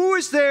 who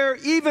is there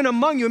even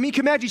among you? I mean,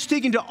 can you imagine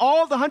speaking to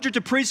all the hundreds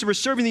of priests that were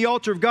serving the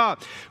altar of God.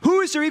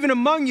 Who is there even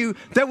among you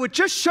that would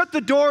just shut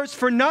the doors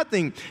for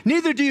nothing?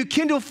 Neither do you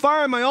kindle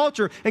fire on my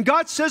altar. And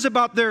God says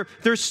about their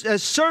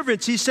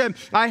servants, he said,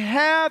 I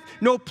have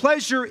no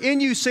pleasure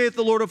in you, saith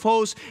the Lord of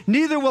hosts.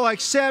 Neither will I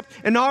accept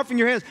an offering in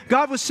your hands.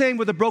 God was saying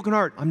with a broken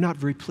heart, I'm not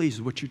very pleased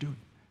with what you're doing.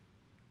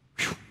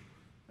 Whew,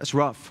 that's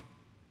rough.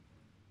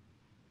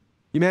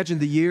 You imagine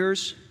the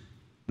years,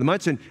 the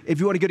months, and if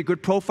you want to get a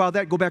good profile of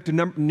that, go back to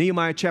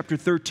Nehemiah chapter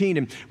 13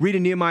 and read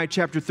in Nehemiah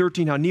chapter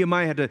 13 how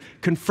Nehemiah had to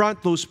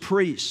confront those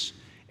priests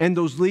and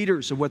those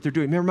leaders of what they're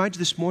doing. May I remind you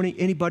this morning,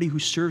 anybody who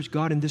serves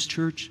God in this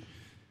church,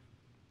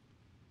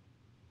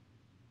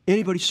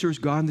 anybody who serves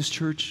God in this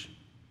church,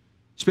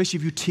 especially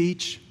if you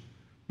teach,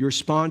 you're a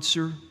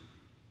sponsor,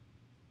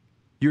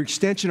 you're an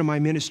extension of my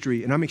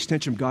ministry, and I'm an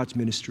extension of God's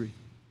ministry.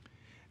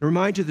 I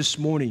remind you this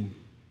morning,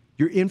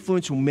 your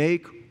influence will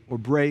make or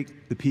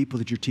break the people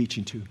that you're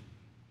teaching to.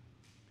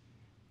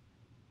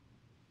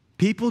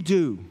 People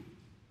do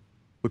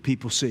what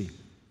people see.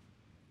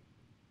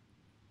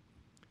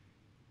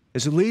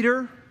 As a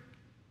leader,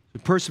 a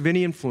person of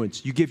any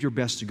influence, you give your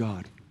best to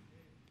God.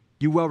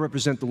 You well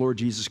represent the Lord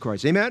Jesus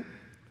Christ. Amen?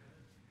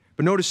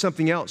 But notice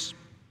something else.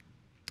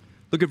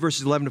 Look at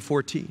verses 11 to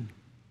 14.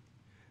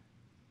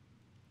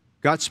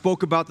 God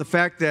spoke about the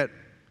fact that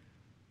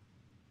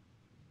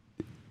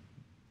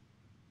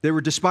they were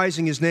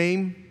despising his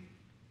name.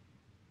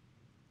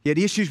 He had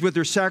issues with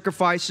their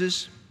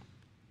sacrifices.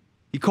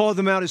 He called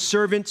them out as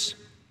servants.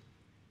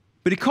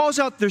 But he calls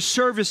out their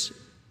service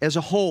as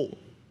a whole.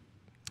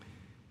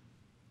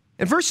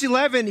 In verse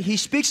 11, he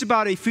speaks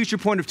about a future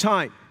point of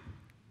time.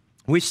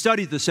 We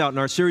studied this out in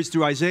our series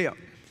through Isaiah.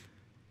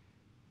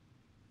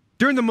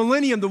 During the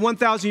millennium, the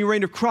 1,000-year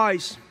reign of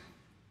Christ,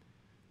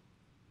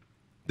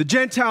 the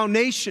Gentile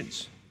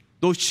nations,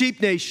 those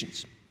sheep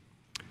nations,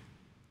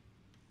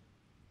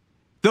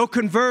 they'll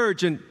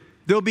converge and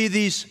there'll be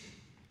these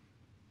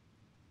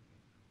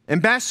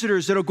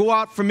ambassadors that will go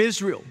out from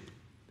Israel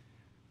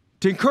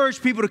to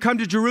encourage people to come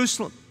to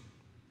Jerusalem.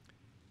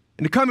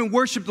 and to come and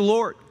worship the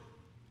Lord.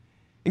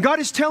 And God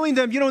is telling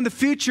them, in the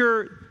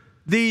future,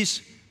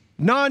 these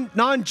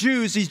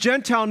non-Jews, these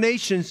Gentile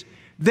nations,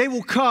 they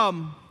will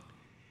come,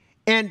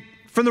 and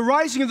from the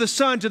rising of the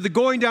sun to the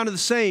going down of the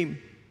same,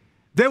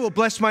 they will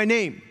bless my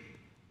name.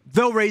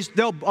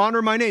 They'll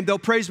honor my name. They'll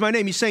praise my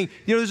name. He's saying,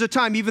 there's a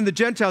time even the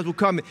Gentiles will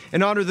come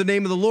and honor the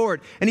name of the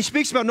Lord. And he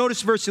speaks about,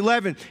 notice verse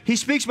 11, he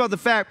speaks about the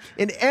fact,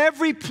 in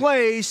every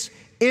place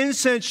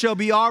incense shall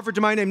be offered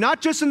to my name. Not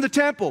just in the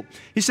temple.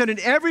 He said, in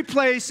every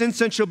place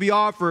incense shall be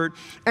offered.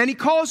 And he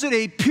calls it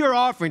a pure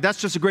offering. That's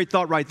just a great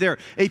thought right there.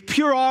 A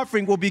pure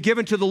offering will be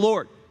given to the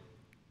Lord.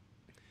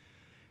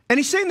 And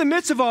he's saying in the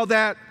midst of all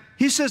that,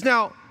 he says,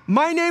 now,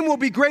 my name will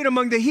be great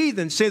among the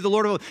heathen, say the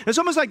Lord of hosts. It's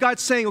almost like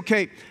God's saying,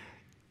 okay,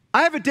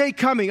 I have a day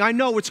coming. I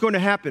know what's going to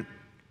happen.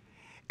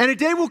 And a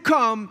day will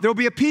come, there will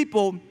be a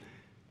people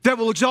that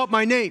will exalt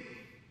my name.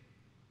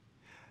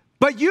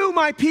 But you,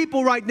 my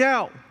people right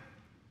now,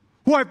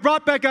 who I've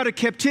brought back out of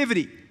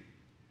captivity,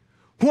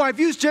 who I've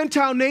used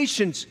Gentile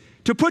nations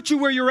to put you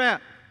where you're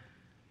at,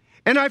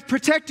 and I've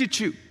protected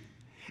you,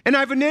 and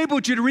I've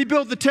enabled you to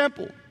rebuild the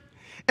temple,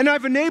 and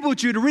I've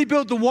enabled you to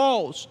rebuild the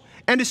walls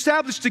and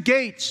establish the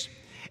gates,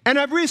 and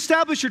I've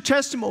reestablished your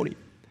testimony.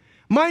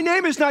 My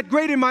name is not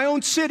great in my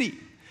own city.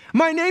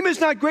 My name is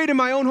not great in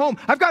my own home.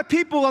 I've got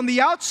people on the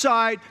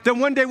outside that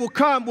one day will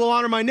come, will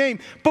honor my name.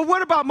 But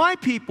what about my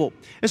people?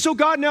 And so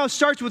God now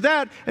starts with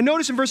that. And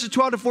notice in verses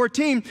 12 to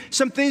 14,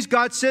 some things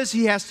God says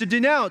he has to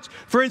denounce.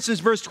 For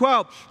instance, verse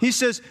 12, he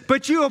says,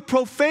 but you have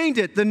profaned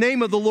it, the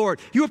name of the Lord.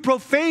 You have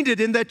profaned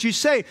it in that you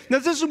say. Now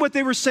this is what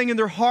they were saying in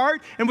their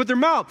heart and with their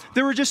mouth.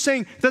 They were just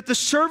saying that the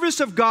service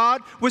of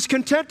God was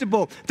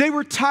contemptible. They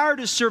were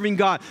tired of serving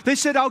God. They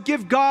said, I'll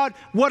give God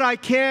what I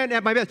can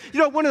at my best.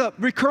 One of the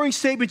recurring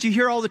statements you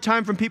hear all the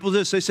time from people is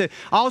this. They say,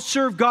 I'll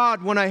serve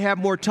God when I have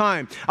more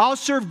time. I'll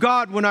serve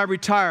God when I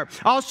retire.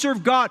 I'll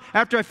serve God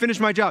after I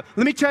finish my job.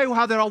 Let me tell you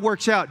how that all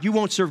works out. You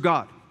won't serve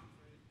God.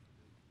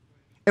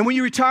 And when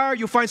you retire,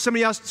 you'll find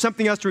something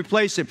else to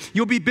replace it.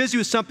 You'll be busy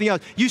with something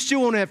else. You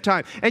still won't have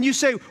time. And you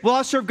say, well,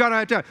 I'll serve God when I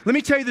have time. Let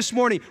me tell you this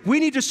morning,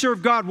 we need to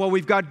serve God while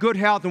we've got good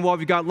health and while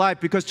we've got life,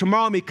 because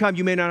tomorrow may come,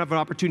 you may not have an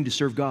opportunity to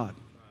serve God.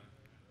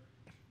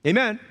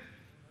 Amen.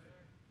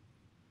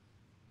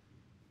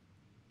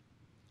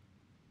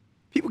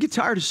 People get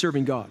tired of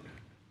serving God.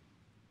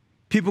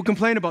 People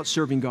complain about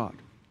serving God.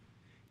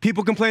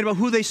 People complain about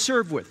who they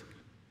serve with.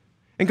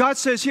 And God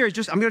says here,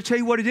 I'm going to tell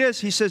you what it is.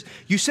 He says,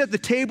 you said the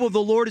table of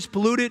the Lord is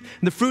polluted,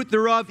 and the fruit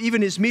thereof,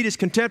 even his meat is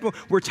contemptible.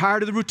 We're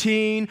tired of the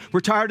routine. We're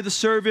tired of the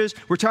service.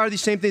 We're tired of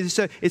these same things. He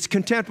said, it's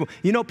contemptible.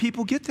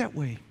 People get that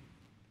way.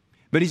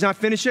 But he's not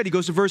finished yet. He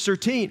goes to verse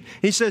 13.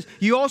 He says,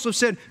 you also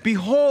said,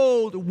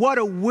 behold, what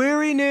a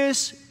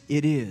weariness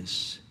it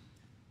is.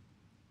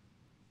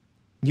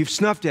 You've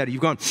snuffed at it.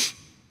 You've gone,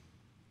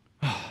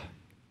 oh,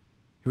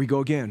 here we go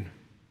again.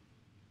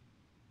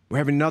 We're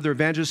having another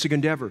evangelistic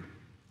endeavor.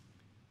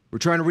 We're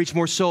trying to reach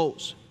more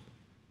souls.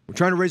 We're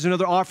trying to raise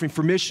another offering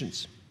for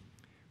missions.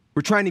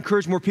 We're trying to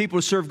encourage more people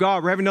to serve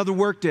God. We're having another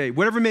work day.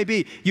 Whatever it may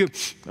be. Here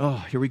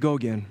we go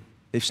again.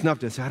 They've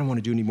snuffed it. I don't want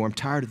to do anymore. I'm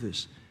tired of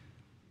this.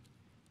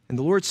 And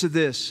the Lord said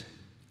this,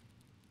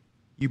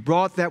 you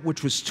brought that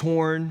which was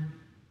torn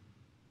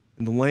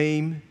and the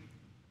lame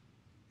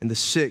and the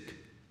sick.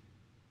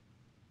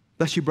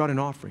 Thus you brought an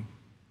offering.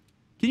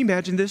 Can you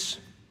imagine this?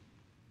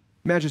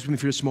 Imagine this with me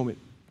for just a moment.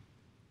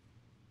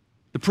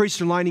 The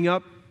priests are lining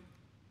up,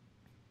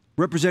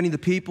 representing the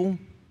people.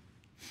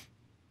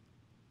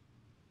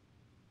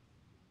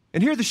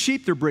 And here are the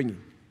sheep they're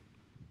bringing.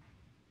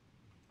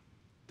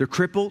 They're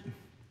crippled.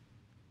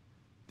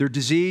 They're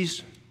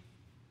diseased.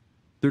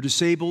 They're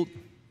disabled.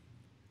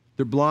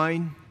 They're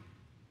blind.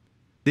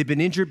 They've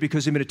been injured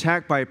because they've been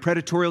attacked by a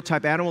predatory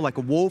type animal like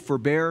a wolf or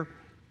bear.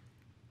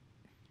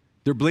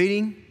 They're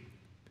bleeding.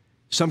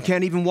 Some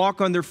can't even walk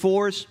on their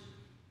fours.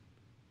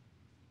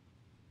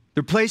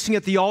 They're placing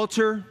at the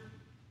altar.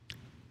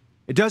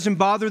 It doesn't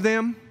bother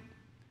them.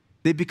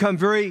 They become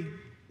very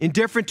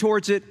indifferent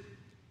towards it.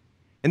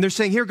 And they're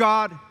saying, here,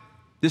 God,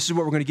 this is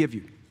what we're going to give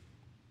you.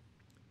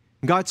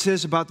 And God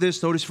says about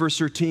this, notice verse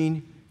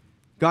 13.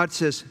 God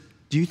says,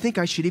 do you think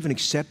I should even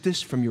accept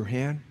this from your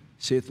hand,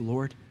 saith the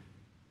Lord?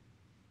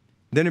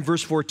 Then in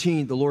verse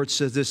 14, the Lord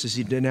says this as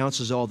he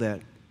denounces all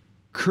that.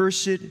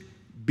 Cursed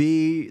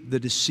be the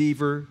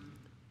deceiver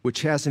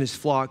which has in his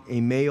flock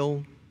a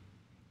male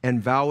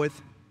and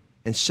voweth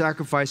and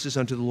sacrifices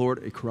unto the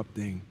Lord a corrupt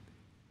thing.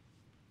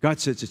 God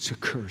says it's a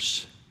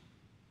curse.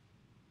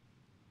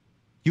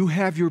 You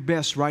have your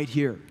best right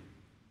here.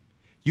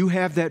 You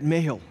have that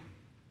male.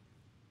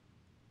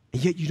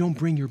 And yet you don't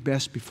bring your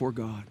best before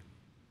God.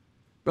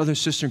 Brother and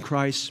sister in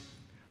Christ,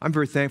 I'm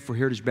very thankful for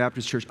Heritage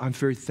Baptist Church. I'm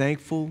very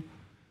thankful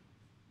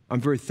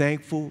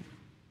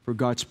for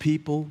God's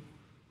people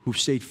who've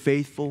stayed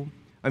faithful.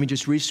 I mean,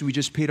 just recently we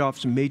just paid off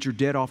some major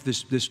debt off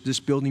this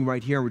building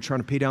right here. We're trying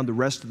to pay down the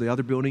rest of the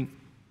other building.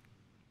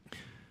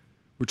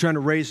 We're trying to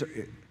raise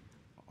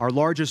our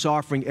largest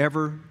offering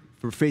ever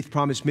for Faith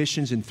Promise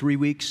Missions in 3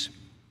 weeks,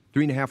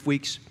 3.5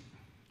 weeks.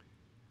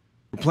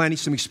 We're planning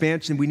some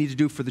expansion we need to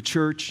do for the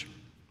church.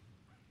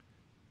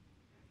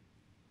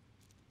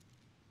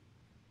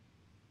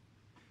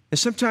 And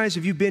sometimes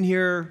if you've been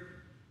here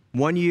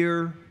 1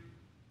 year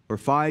or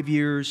 5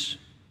 years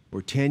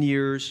or 10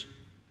 years,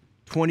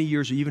 20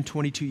 years or even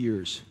 22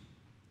 years,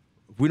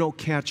 if we don't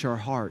catch our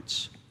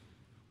hearts,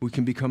 we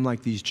can become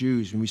like these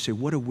Jews and we say,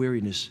 what a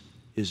weariness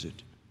is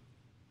it?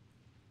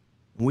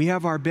 We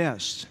have our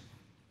best,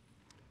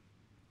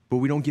 but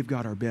we don't give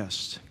God our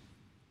best.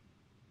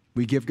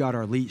 We give God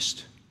our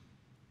least.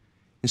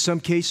 In some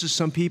cases,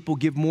 some people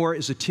give more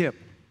as a tip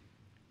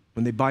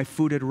when they buy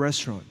food at a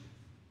restaurant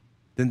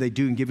than they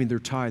do in giving their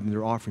tithe and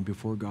their offering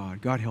before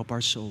God. God, help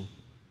our soul.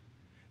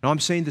 Now, I'm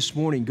saying this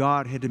morning,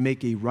 God had to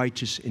make a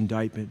righteous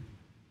indictment.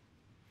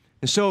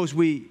 And so as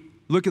we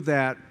look at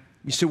that,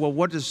 you say, well,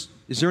 is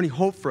there any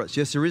hope for us?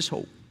 Yes, there is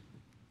hope.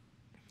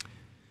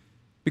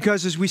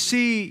 Because as we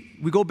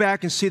go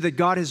back and see that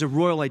God has a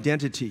royal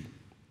identity,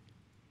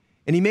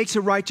 and He makes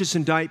a righteous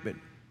indictment.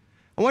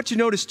 I want you to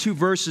notice 2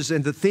 verses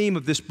and the theme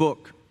of this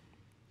book,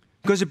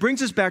 because it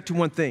brings us back to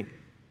one thing.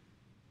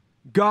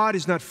 God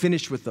is not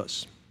finished with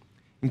us.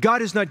 And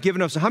God has not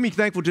given us. How many are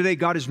thankful today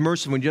God is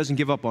merciful and He doesn't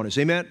give up on us?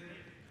 Amen?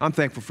 I'm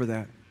thankful for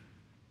that.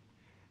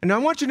 And I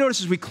want you to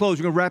notice as we close,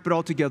 we're going to wrap it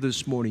all together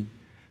this morning.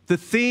 The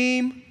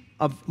theme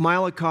of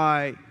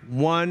Malachi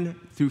 1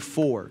 through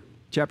 4,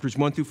 chapters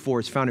 1 through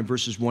 4, is found in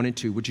verses 1 and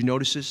 2. Would you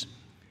notice this?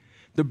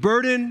 The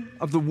burden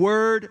of the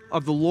word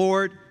of the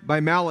Lord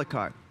by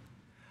Malachi.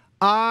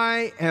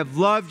 I have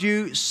loved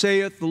you,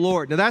 saith the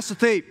Lord. Now that's the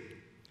theme.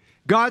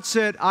 God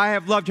said, I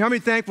have loved you. How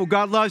many thankful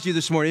God loves you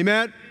this morning?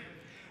 Amen?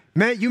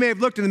 You may have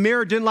looked in the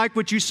mirror, didn't like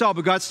what you saw,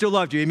 but God still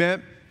loved you.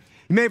 Amen?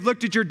 You may have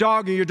looked at your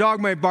dog, and your dog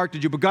may have barked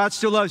at you, but God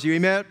still loves you.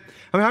 Amen?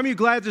 I mean, how many are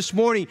glad this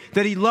morning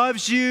that He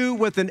loves you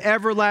with an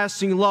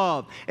everlasting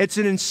love? It's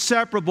an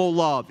inseparable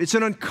love. It's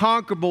an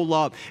unconquerable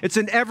love. It's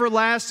an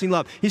everlasting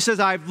love. He says,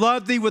 I've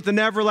loved thee with an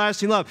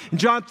everlasting love. In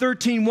John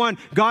 13:1,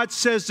 God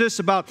says this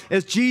about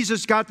as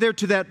Jesus got there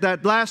to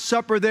that Last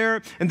Supper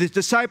there and the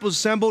disciples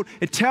assembled,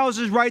 it tells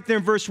us right there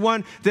in verse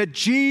 1 that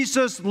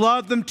Jesus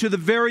loved them to the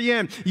very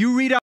end. You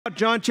read out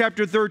John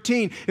chapter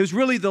 13. It was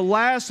really the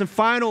last and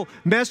final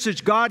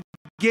message God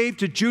gave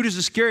to Judas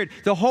Iscariot.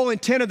 The whole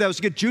intent of that was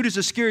to get Judas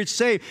Iscariot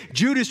saved.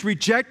 Judas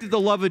rejected the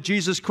love of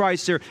Jesus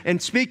Christ there.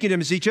 And speaking to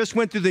him, as he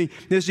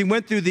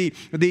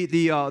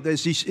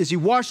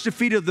washed the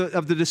feet of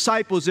the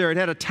disciples there, and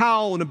had a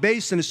towel and a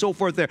basin and so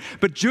forth there.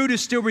 But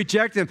Judas still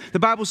rejected him. The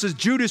Bible says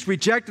Judas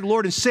rejected the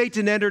Lord and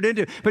Satan entered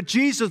into him. But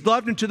Jesus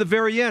loved him to the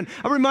very end.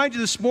 I remind you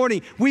this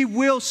morning, we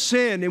will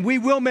sin and we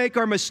will make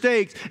our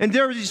mistakes. And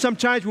there is some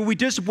times when we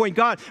disappoint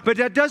God. But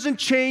that doesn't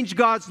change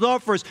God's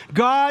love for us.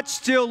 God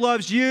still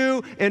loves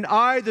you and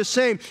I the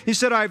same. He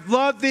said, I've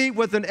loved thee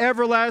with an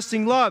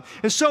everlasting love.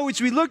 And so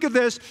as we look at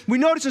this, we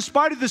notice in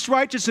spite of this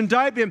righteous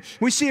indictment,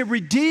 we see a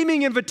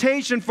redeeming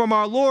invitation from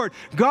our Lord.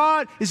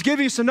 God is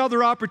giving us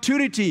another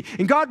opportunity,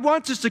 and God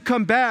wants us to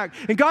come back.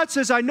 And God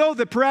says, I know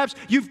that perhaps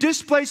you've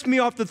displaced me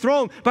off the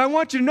throne, but I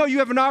want you to know you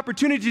have an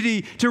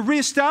opportunity to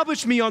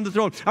reestablish me on the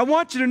throne. I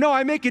want you to know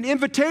I make an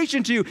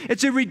invitation to you.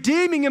 It's a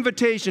redeeming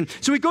invitation.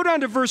 So we go down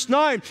to verse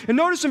 9, and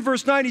notice in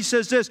verse 9 he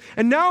says this,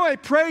 and now I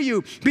pray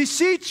you,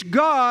 beseech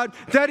God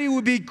that He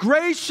would be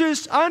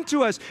gracious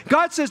unto us.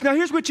 God says, now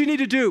here's what you need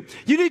to do.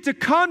 You need to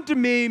come to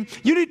me,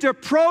 you need to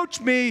approach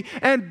me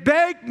and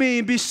beg me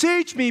and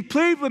beseech me,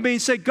 plead with me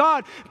and say,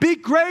 God, be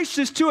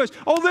gracious to us.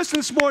 Oh, listen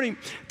this morning,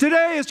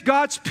 today as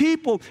God's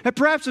people, and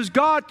perhaps as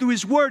God through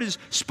His Word has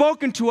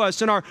spoken to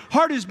us and our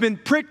heart has been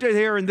pricked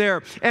here and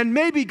there, and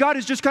maybe God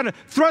has just kind of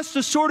thrust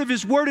the sword of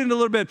His Word in a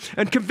little bit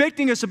and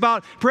convicting us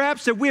about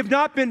perhaps that we have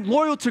not been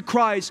loyal to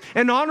Christ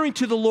and honoring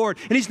to the Lord,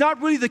 and He's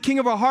not really the King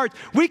of our hearts.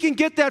 We can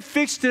get that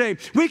fixed today.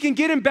 We can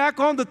get Him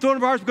back on the throne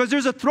of our hearts, because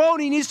there's a throne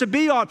He needs to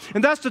be on,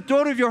 and that's the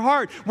throne of your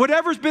heart.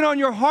 Whatever's been on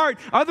your heart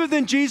other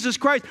than Jesus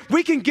Christ,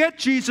 we can get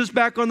Jesus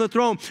back on the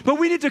throne. But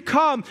we need to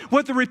come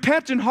with a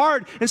repentant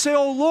heart and say,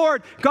 oh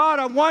Lord, God,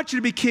 I want you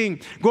to be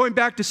king. Going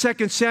back to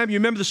 2 Samuel, you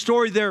remember the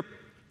story there?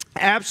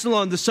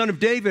 Absalom, the son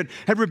of David,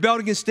 had rebelled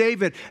against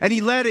David, and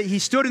he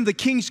stood in the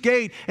king's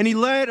gate, and he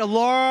led a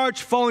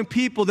large following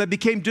people that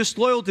became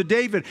disloyal to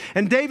David.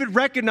 And David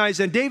recognized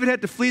that David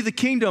had to flee the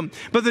kingdom.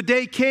 But the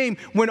day came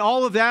when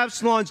all of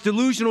Absalom's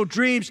delusional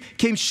dreams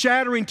came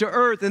shattering to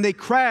earth, and they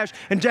crashed,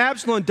 and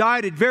Absalom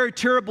died a very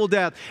terrible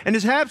death. And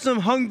as Absalom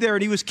hung there,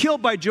 and he was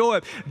killed by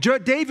Joab,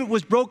 David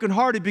was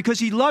brokenhearted because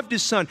he loved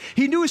his son.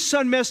 He knew his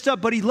son messed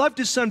up, but he loved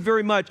his son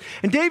very much.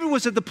 And David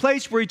was at the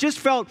place where he just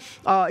felt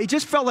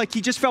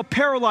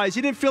paralyzed.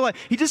 He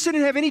just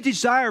didn't have any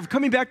desire of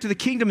coming back to the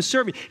kingdom and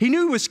serving. He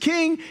knew he was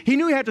king. He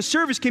knew he had to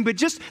serve his king, but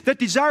just that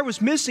desire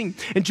was missing.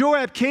 And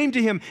Joab came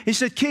to him. He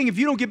said, King, if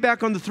you don't get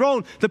back on the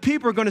throne, the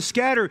people are going to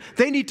scatter.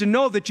 They need to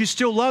know that you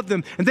still love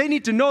them, and they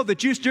need to know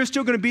that you're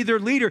still going to be their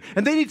leader,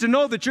 and they need to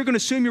know that you're going to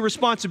assume your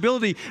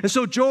responsibility. And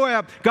so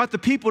Joab got the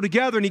people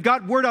together, and he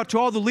got word out to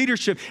all the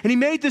leadership, and he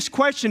made this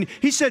question.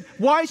 He said,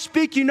 why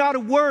speak you not a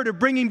word of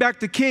bringing back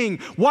the king?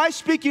 Why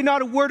speak you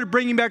not a word of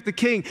bringing back the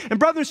king? And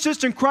brother and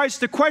sister in Christ,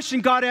 the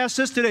question God asks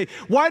us today.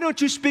 Why don't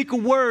you speak a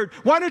word?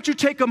 Why don't you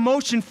take a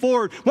motion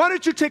forward? Why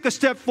don't you take a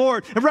step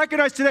forward and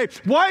recognize today,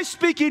 why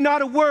speak ye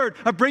not a word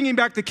of bringing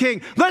back the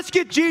King? Let's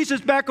get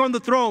Jesus back on the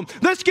throne.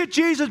 Let's get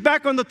Jesus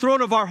back on the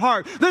throne of our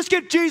heart. Let's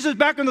get Jesus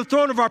back on the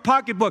throne of our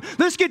pocketbook.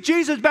 Let's get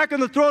Jesus back on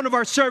the throne of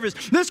our service.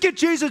 Let's get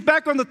Jesus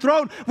back on the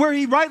throne where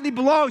he rightly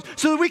belongs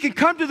so that we can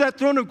come to that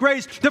throne of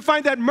grace to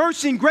find that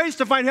mercy and grace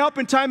to find help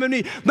in time of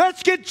need.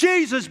 Let's get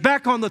Jesus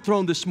back on the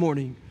throne this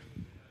morning.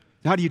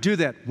 How do you do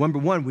that? Number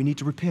one, we need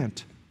to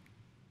repent.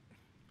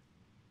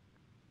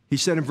 He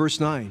said in verse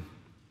 9,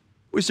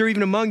 is there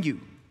even among you?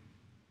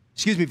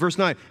 Verse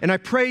 9. And I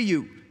pray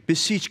you,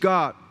 beseech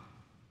God,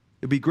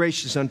 to be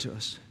gracious unto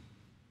us.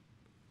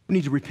 We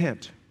need to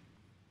repent.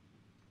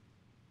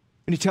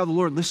 We need to tell the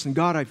Lord, listen,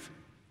 God,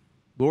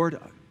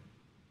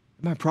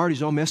 my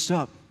priorities all messed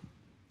up.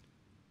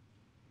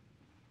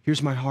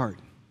 Here's my heart.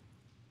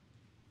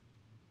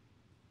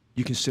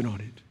 You can sit on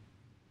it.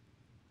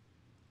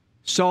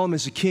 Solomon,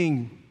 as a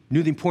king,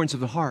 knew the importance of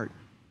the heart.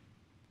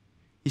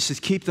 He says,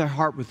 keep thy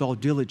heart with all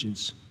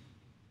diligence,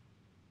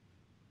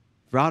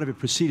 for out of it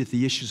proceedeth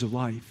the issues of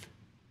life.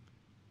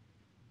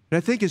 And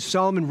I think as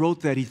Solomon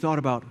wrote that, he thought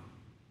about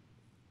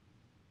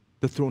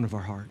the throne of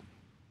our heart.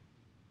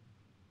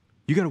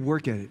 You got to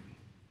work at it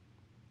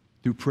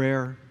through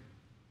prayer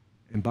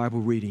and Bible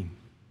reading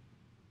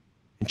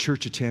and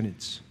church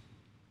attendance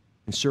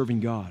and serving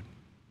God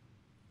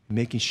and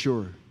making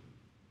sure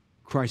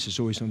Christ is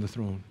always on the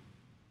throne.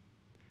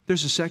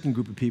 There's a second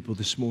group of people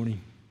this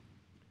morning.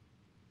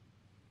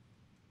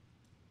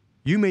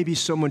 You may be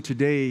someone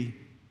today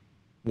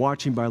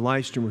watching by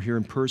live stream or here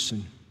in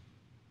person.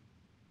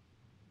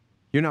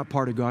 You're not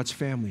part of God's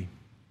family.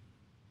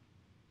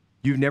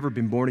 You've never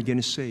been born again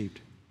and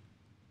saved.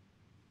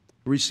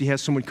 I recently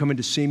had someone come in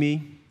to see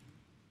me.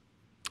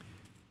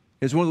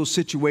 It's one of those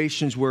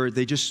situations where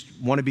they just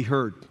want to be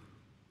heard.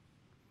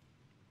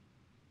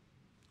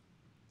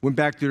 Went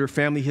back through their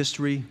family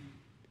history,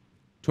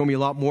 told me a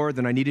lot more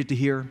than I needed to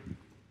hear,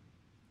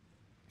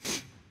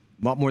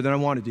 a lot more than I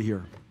wanted to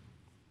hear.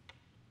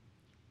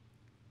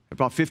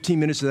 About 15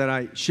 minutes of that,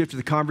 I shifted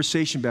the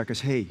conversation back. I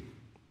said, hey,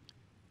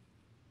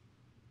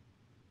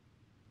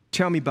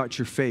 tell me about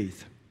your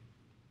faith.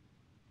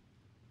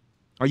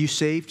 Are you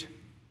saved?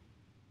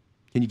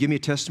 Can you give me a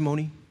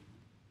testimony?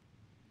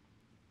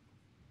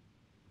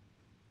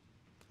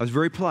 I was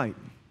very polite.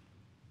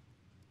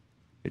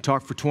 They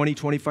talked for 20,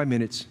 25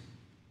 minutes.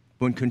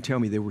 One couldn't tell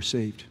me they were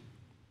saved.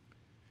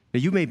 Now,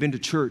 you may have been to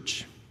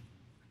church,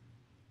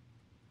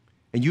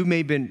 and you may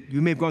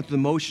have gone through the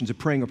motions of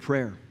praying a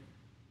prayer.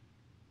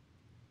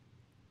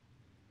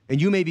 And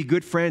you may be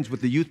good friends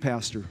with the youth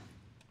pastor.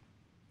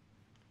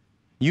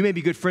 You may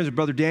be good friends with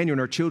Brother Daniel in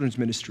our children's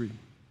ministry.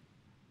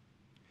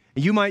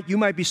 And you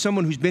might be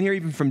someone who's been here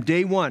even from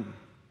day one, from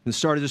the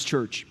start of this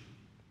church.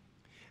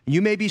 And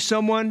you may be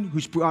someone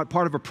who's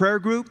part of a prayer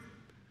group,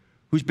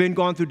 who's been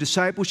gone through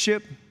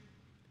discipleship,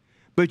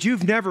 but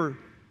you've never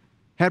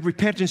had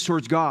repentance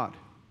towards God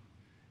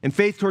and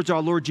faith towards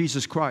our Lord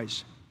Jesus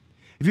Christ.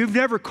 If you've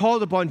never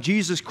called upon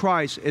Jesus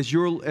Christ as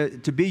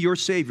to be your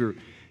Savior,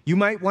 you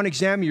might want to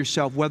examine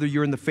yourself whether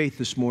you're in the faith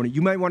this morning.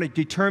 You might want to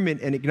determine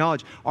and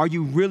acknowledge, are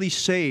you really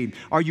saved?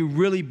 Are you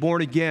really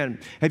born again?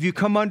 Have you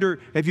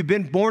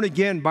been born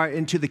again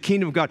into the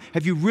kingdom of God?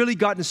 Have you really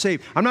gotten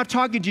saved? I'm not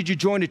talking, did you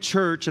join a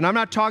church? And I'm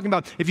not talking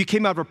about if you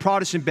came out of a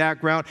Protestant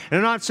background. And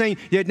I'm not saying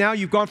that now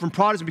you've gone from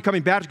Protestant to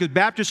becoming Baptist, because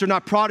Baptists are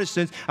not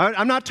Protestants.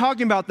 I'm not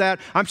talking about that.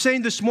 I'm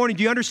saying this morning,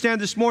 do you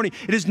understand this morning?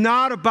 It is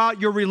not about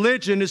your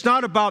religion. It's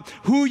not about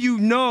who you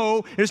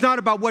know. It's not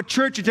about what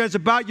church you attend. It's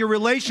about your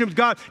relationship with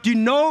God. Do you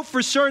know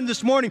for certain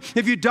this morning,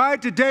 if you died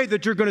today,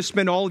 that you're going to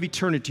spend all of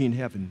eternity in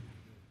heaven?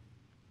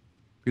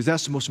 Because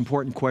that's the most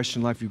important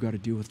question in life you've got to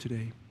deal with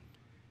today.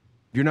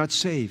 If you're not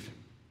saved,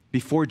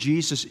 before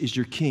Jesus is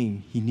your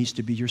King, He needs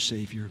to be your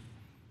Savior.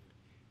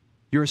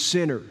 You're a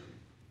sinner.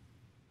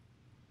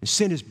 And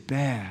sin is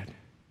bad.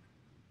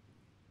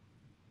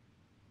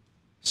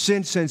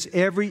 Sin sends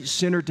every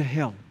sinner to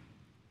hell.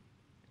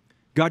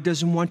 God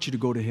doesn't want you to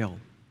go to hell.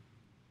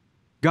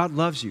 God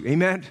loves you.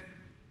 Amen?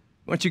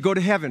 Why don't you go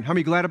to heaven? How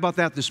many are glad about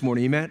that this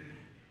morning? Amen?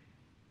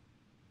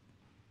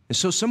 And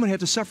so someone had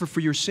to suffer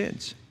for your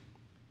sins.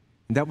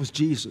 And that was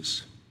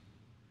Jesus.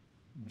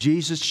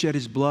 Jesus shed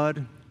His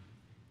blood.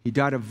 He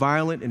died a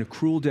violent and a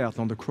cruel death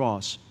on the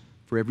cross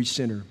for every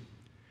sinner.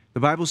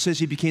 The Bible says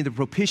He became the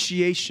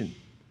propitiation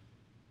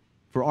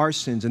for our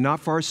sins, and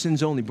not for our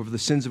sins only, but for the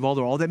sins of all.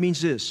 All that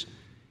means this: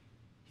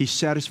 He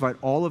satisfied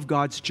all of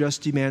God's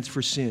just demands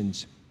for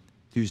sins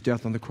through His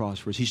death on the cross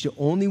for us. He's the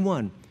only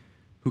one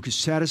who could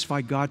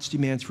satisfy God's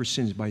demands for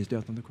sins by His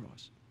death on the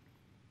cross.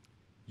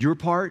 Your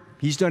part,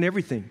 He's done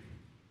everything.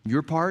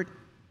 Your part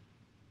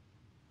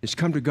is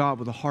come to God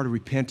with a heart of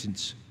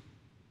repentance,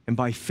 and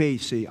by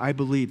faith say, I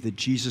believe that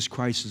Jesus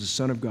Christ is the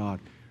Son of God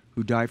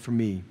who died for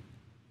me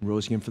and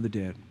rose again for the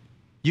dead.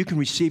 You can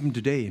receive Him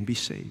today and be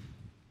saved.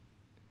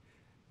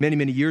 Many,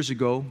 many years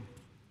ago,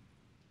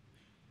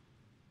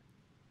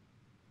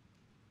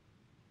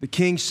 the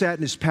king sat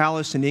in his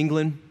palace in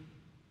England.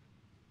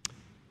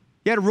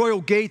 You had a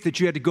royal gate that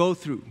you had to go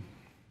through.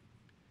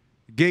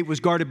 The gate was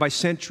guarded by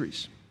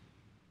sentries.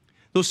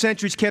 Those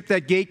sentries kept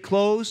that gate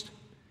closed.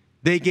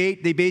 They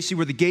basically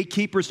were the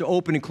gatekeepers to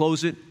open and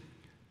close it.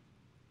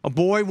 A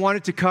boy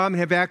wanted to come and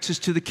have access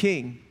to the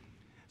king.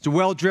 It's a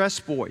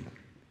well-dressed boy.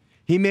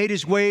 He made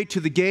his way to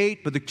the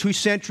gate, but the 2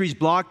 sentries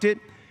blocked it.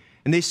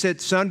 And they said,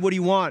 "Son, what do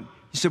you want?"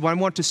 He said, "Well, I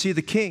want to see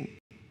the king."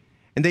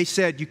 And they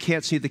said, "You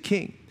can't see the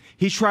king."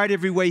 He tried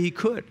every way he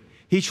could.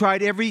 He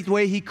tried every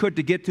way he could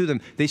to get to them.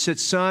 They said,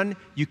 "Son,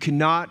 you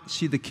cannot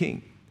see the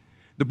king."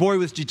 The boy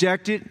was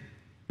dejected.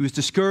 He was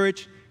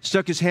discouraged,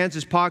 stuck his hands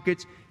in his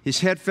pockets. His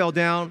head fell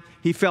down.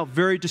 He felt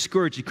very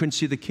discouraged. He couldn't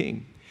see the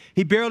king.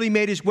 He barely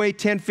made his way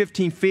 10,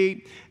 15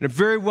 feet, and a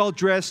very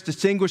well-dressed,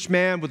 distinguished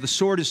man with a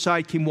sword at his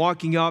side came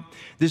walking up.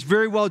 This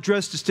very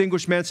well-dressed,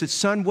 distinguished man said,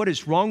 "Son, what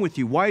is wrong with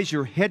you? Why is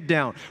your head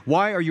down?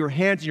 Why are your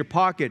hands in your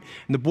pocket?"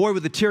 And the boy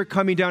with a tear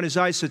coming down his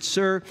eyes said,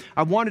 "Sir,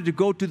 I wanted to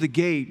go through the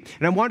gate,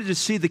 and I wanted to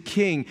see the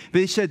king."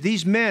 But he said,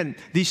 "These men,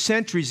 these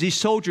sentries, these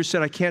soldiers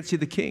said, I can't see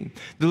the king."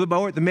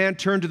 The man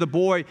turned to the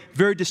boy,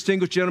 very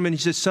distinguished gentleman. He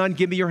said, "Son,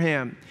 give me your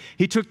hand."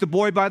 He took the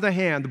boy by the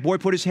hand. The boy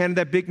put his hand in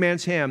that big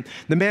man's hand.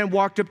 The man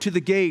walked up to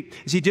the gate.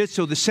 As he did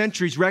so, the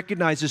sentries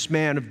recognized this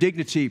man of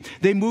dignity.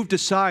 They moved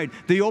aside.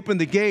 They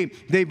opened the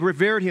gate. They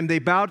revered him. They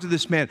bowed to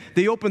this man.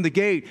 They opened the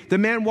gate. The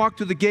man walked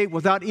through the gate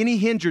without any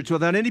hindrance,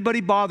 without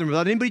anybody bothering him,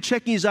 without anybody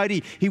checking his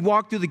ID. He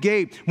walked through the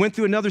gate, went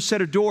through another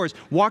set of doors,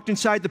 walked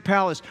inside the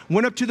palace,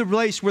 went up to the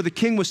place where the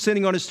king was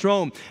sitting on his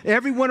throne.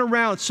 Everyone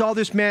around saw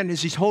this man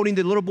as he's holding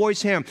the little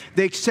boy's hand.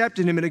 They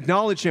accepted him and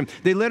acknowledged him.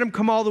 They let him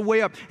come all the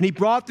way up, and he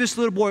brought this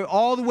little boy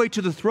all the way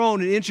to the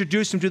throne and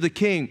introduced him to the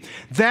king.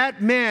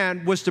 That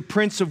man was the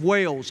Prince of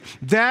Wales.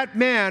 That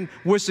man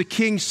was the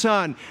king's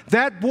son.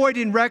 That boy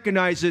didn't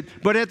recognize it,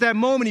 but at that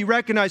moment he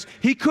recognized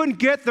he couldn't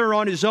get there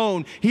on his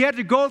own. He had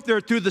to go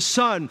there through the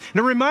Son.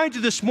 And I remind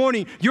you this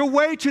morning, your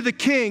way to the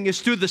king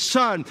is through the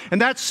Son, and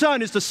that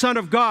Son is the Son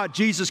of God,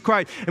 Jesus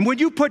Christ. And when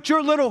you put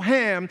your little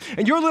hand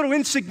and your little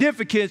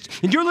insignificance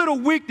and your little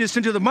weakness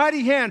into the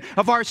mighty hand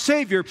of our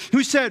Savior,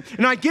 who said,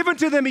 "And I give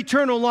unto them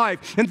eternal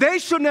life, and they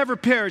shall never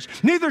perish,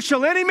 neither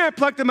shall any man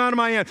pluck them out of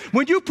my hand."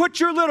 When you put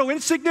your little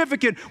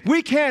insignificant,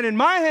 weak hand in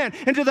my hand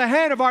into the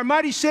hand of our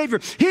mighty Savior,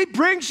 He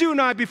brings you and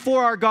I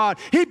before our God.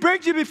 He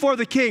brings you before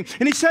the King.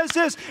 And He says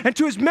this, "And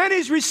to as many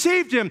as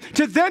received Him,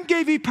 to them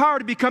gave He power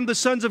to become the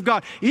sons of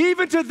God,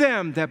 even to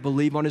them that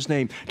believe on His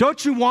name."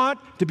 Don't you want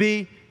to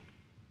be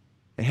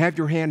and have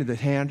your hand in the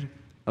hand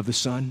of the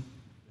Son?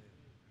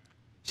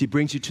 He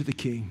brings you to the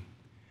King.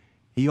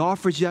 He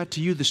offers that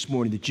to you this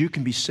morning, that you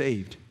can be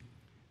saved,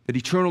 that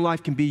eternal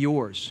life can be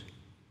yours.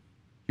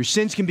 Your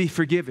sins can be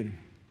forgiven,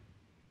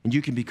 and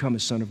you can become a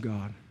son of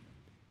God.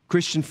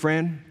 Christian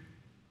friend,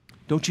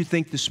 don't you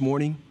think this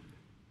morning,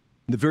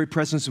 in the very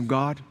presence of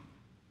God,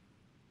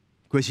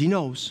 because He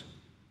knows,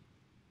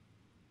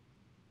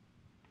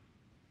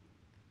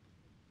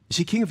 is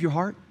He king of your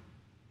heart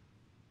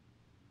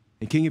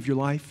and king of your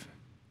life?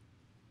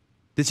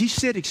 Does He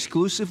sit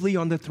exclusively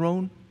on the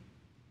throne?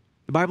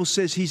 The Bible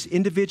says He's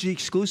individually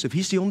exclusive.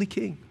 He's the only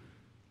king.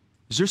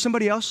 Is there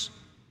somebody else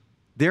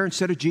there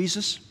instead of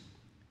Jesus?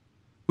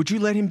 Would you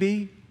let Him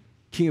be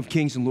King of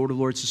Kings and Lord of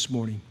Lords this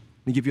morning?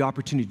 I'm going to give you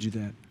opportunity to do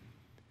that.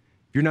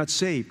 If you're not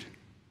saved,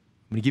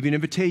 I'm going to give you an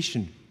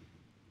invitation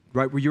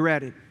right where you're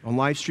at it, on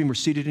live stream or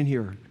seated in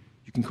here.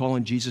 You can call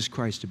on Jesus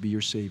Christ to be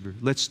your Savior.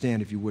 Let's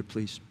stand if you would,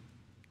 please.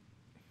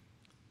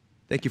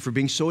 Thank you for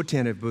being so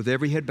attentive with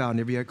every head bowed and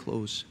every eye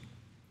closed.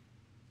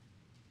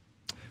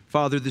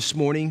 Father, this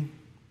morning,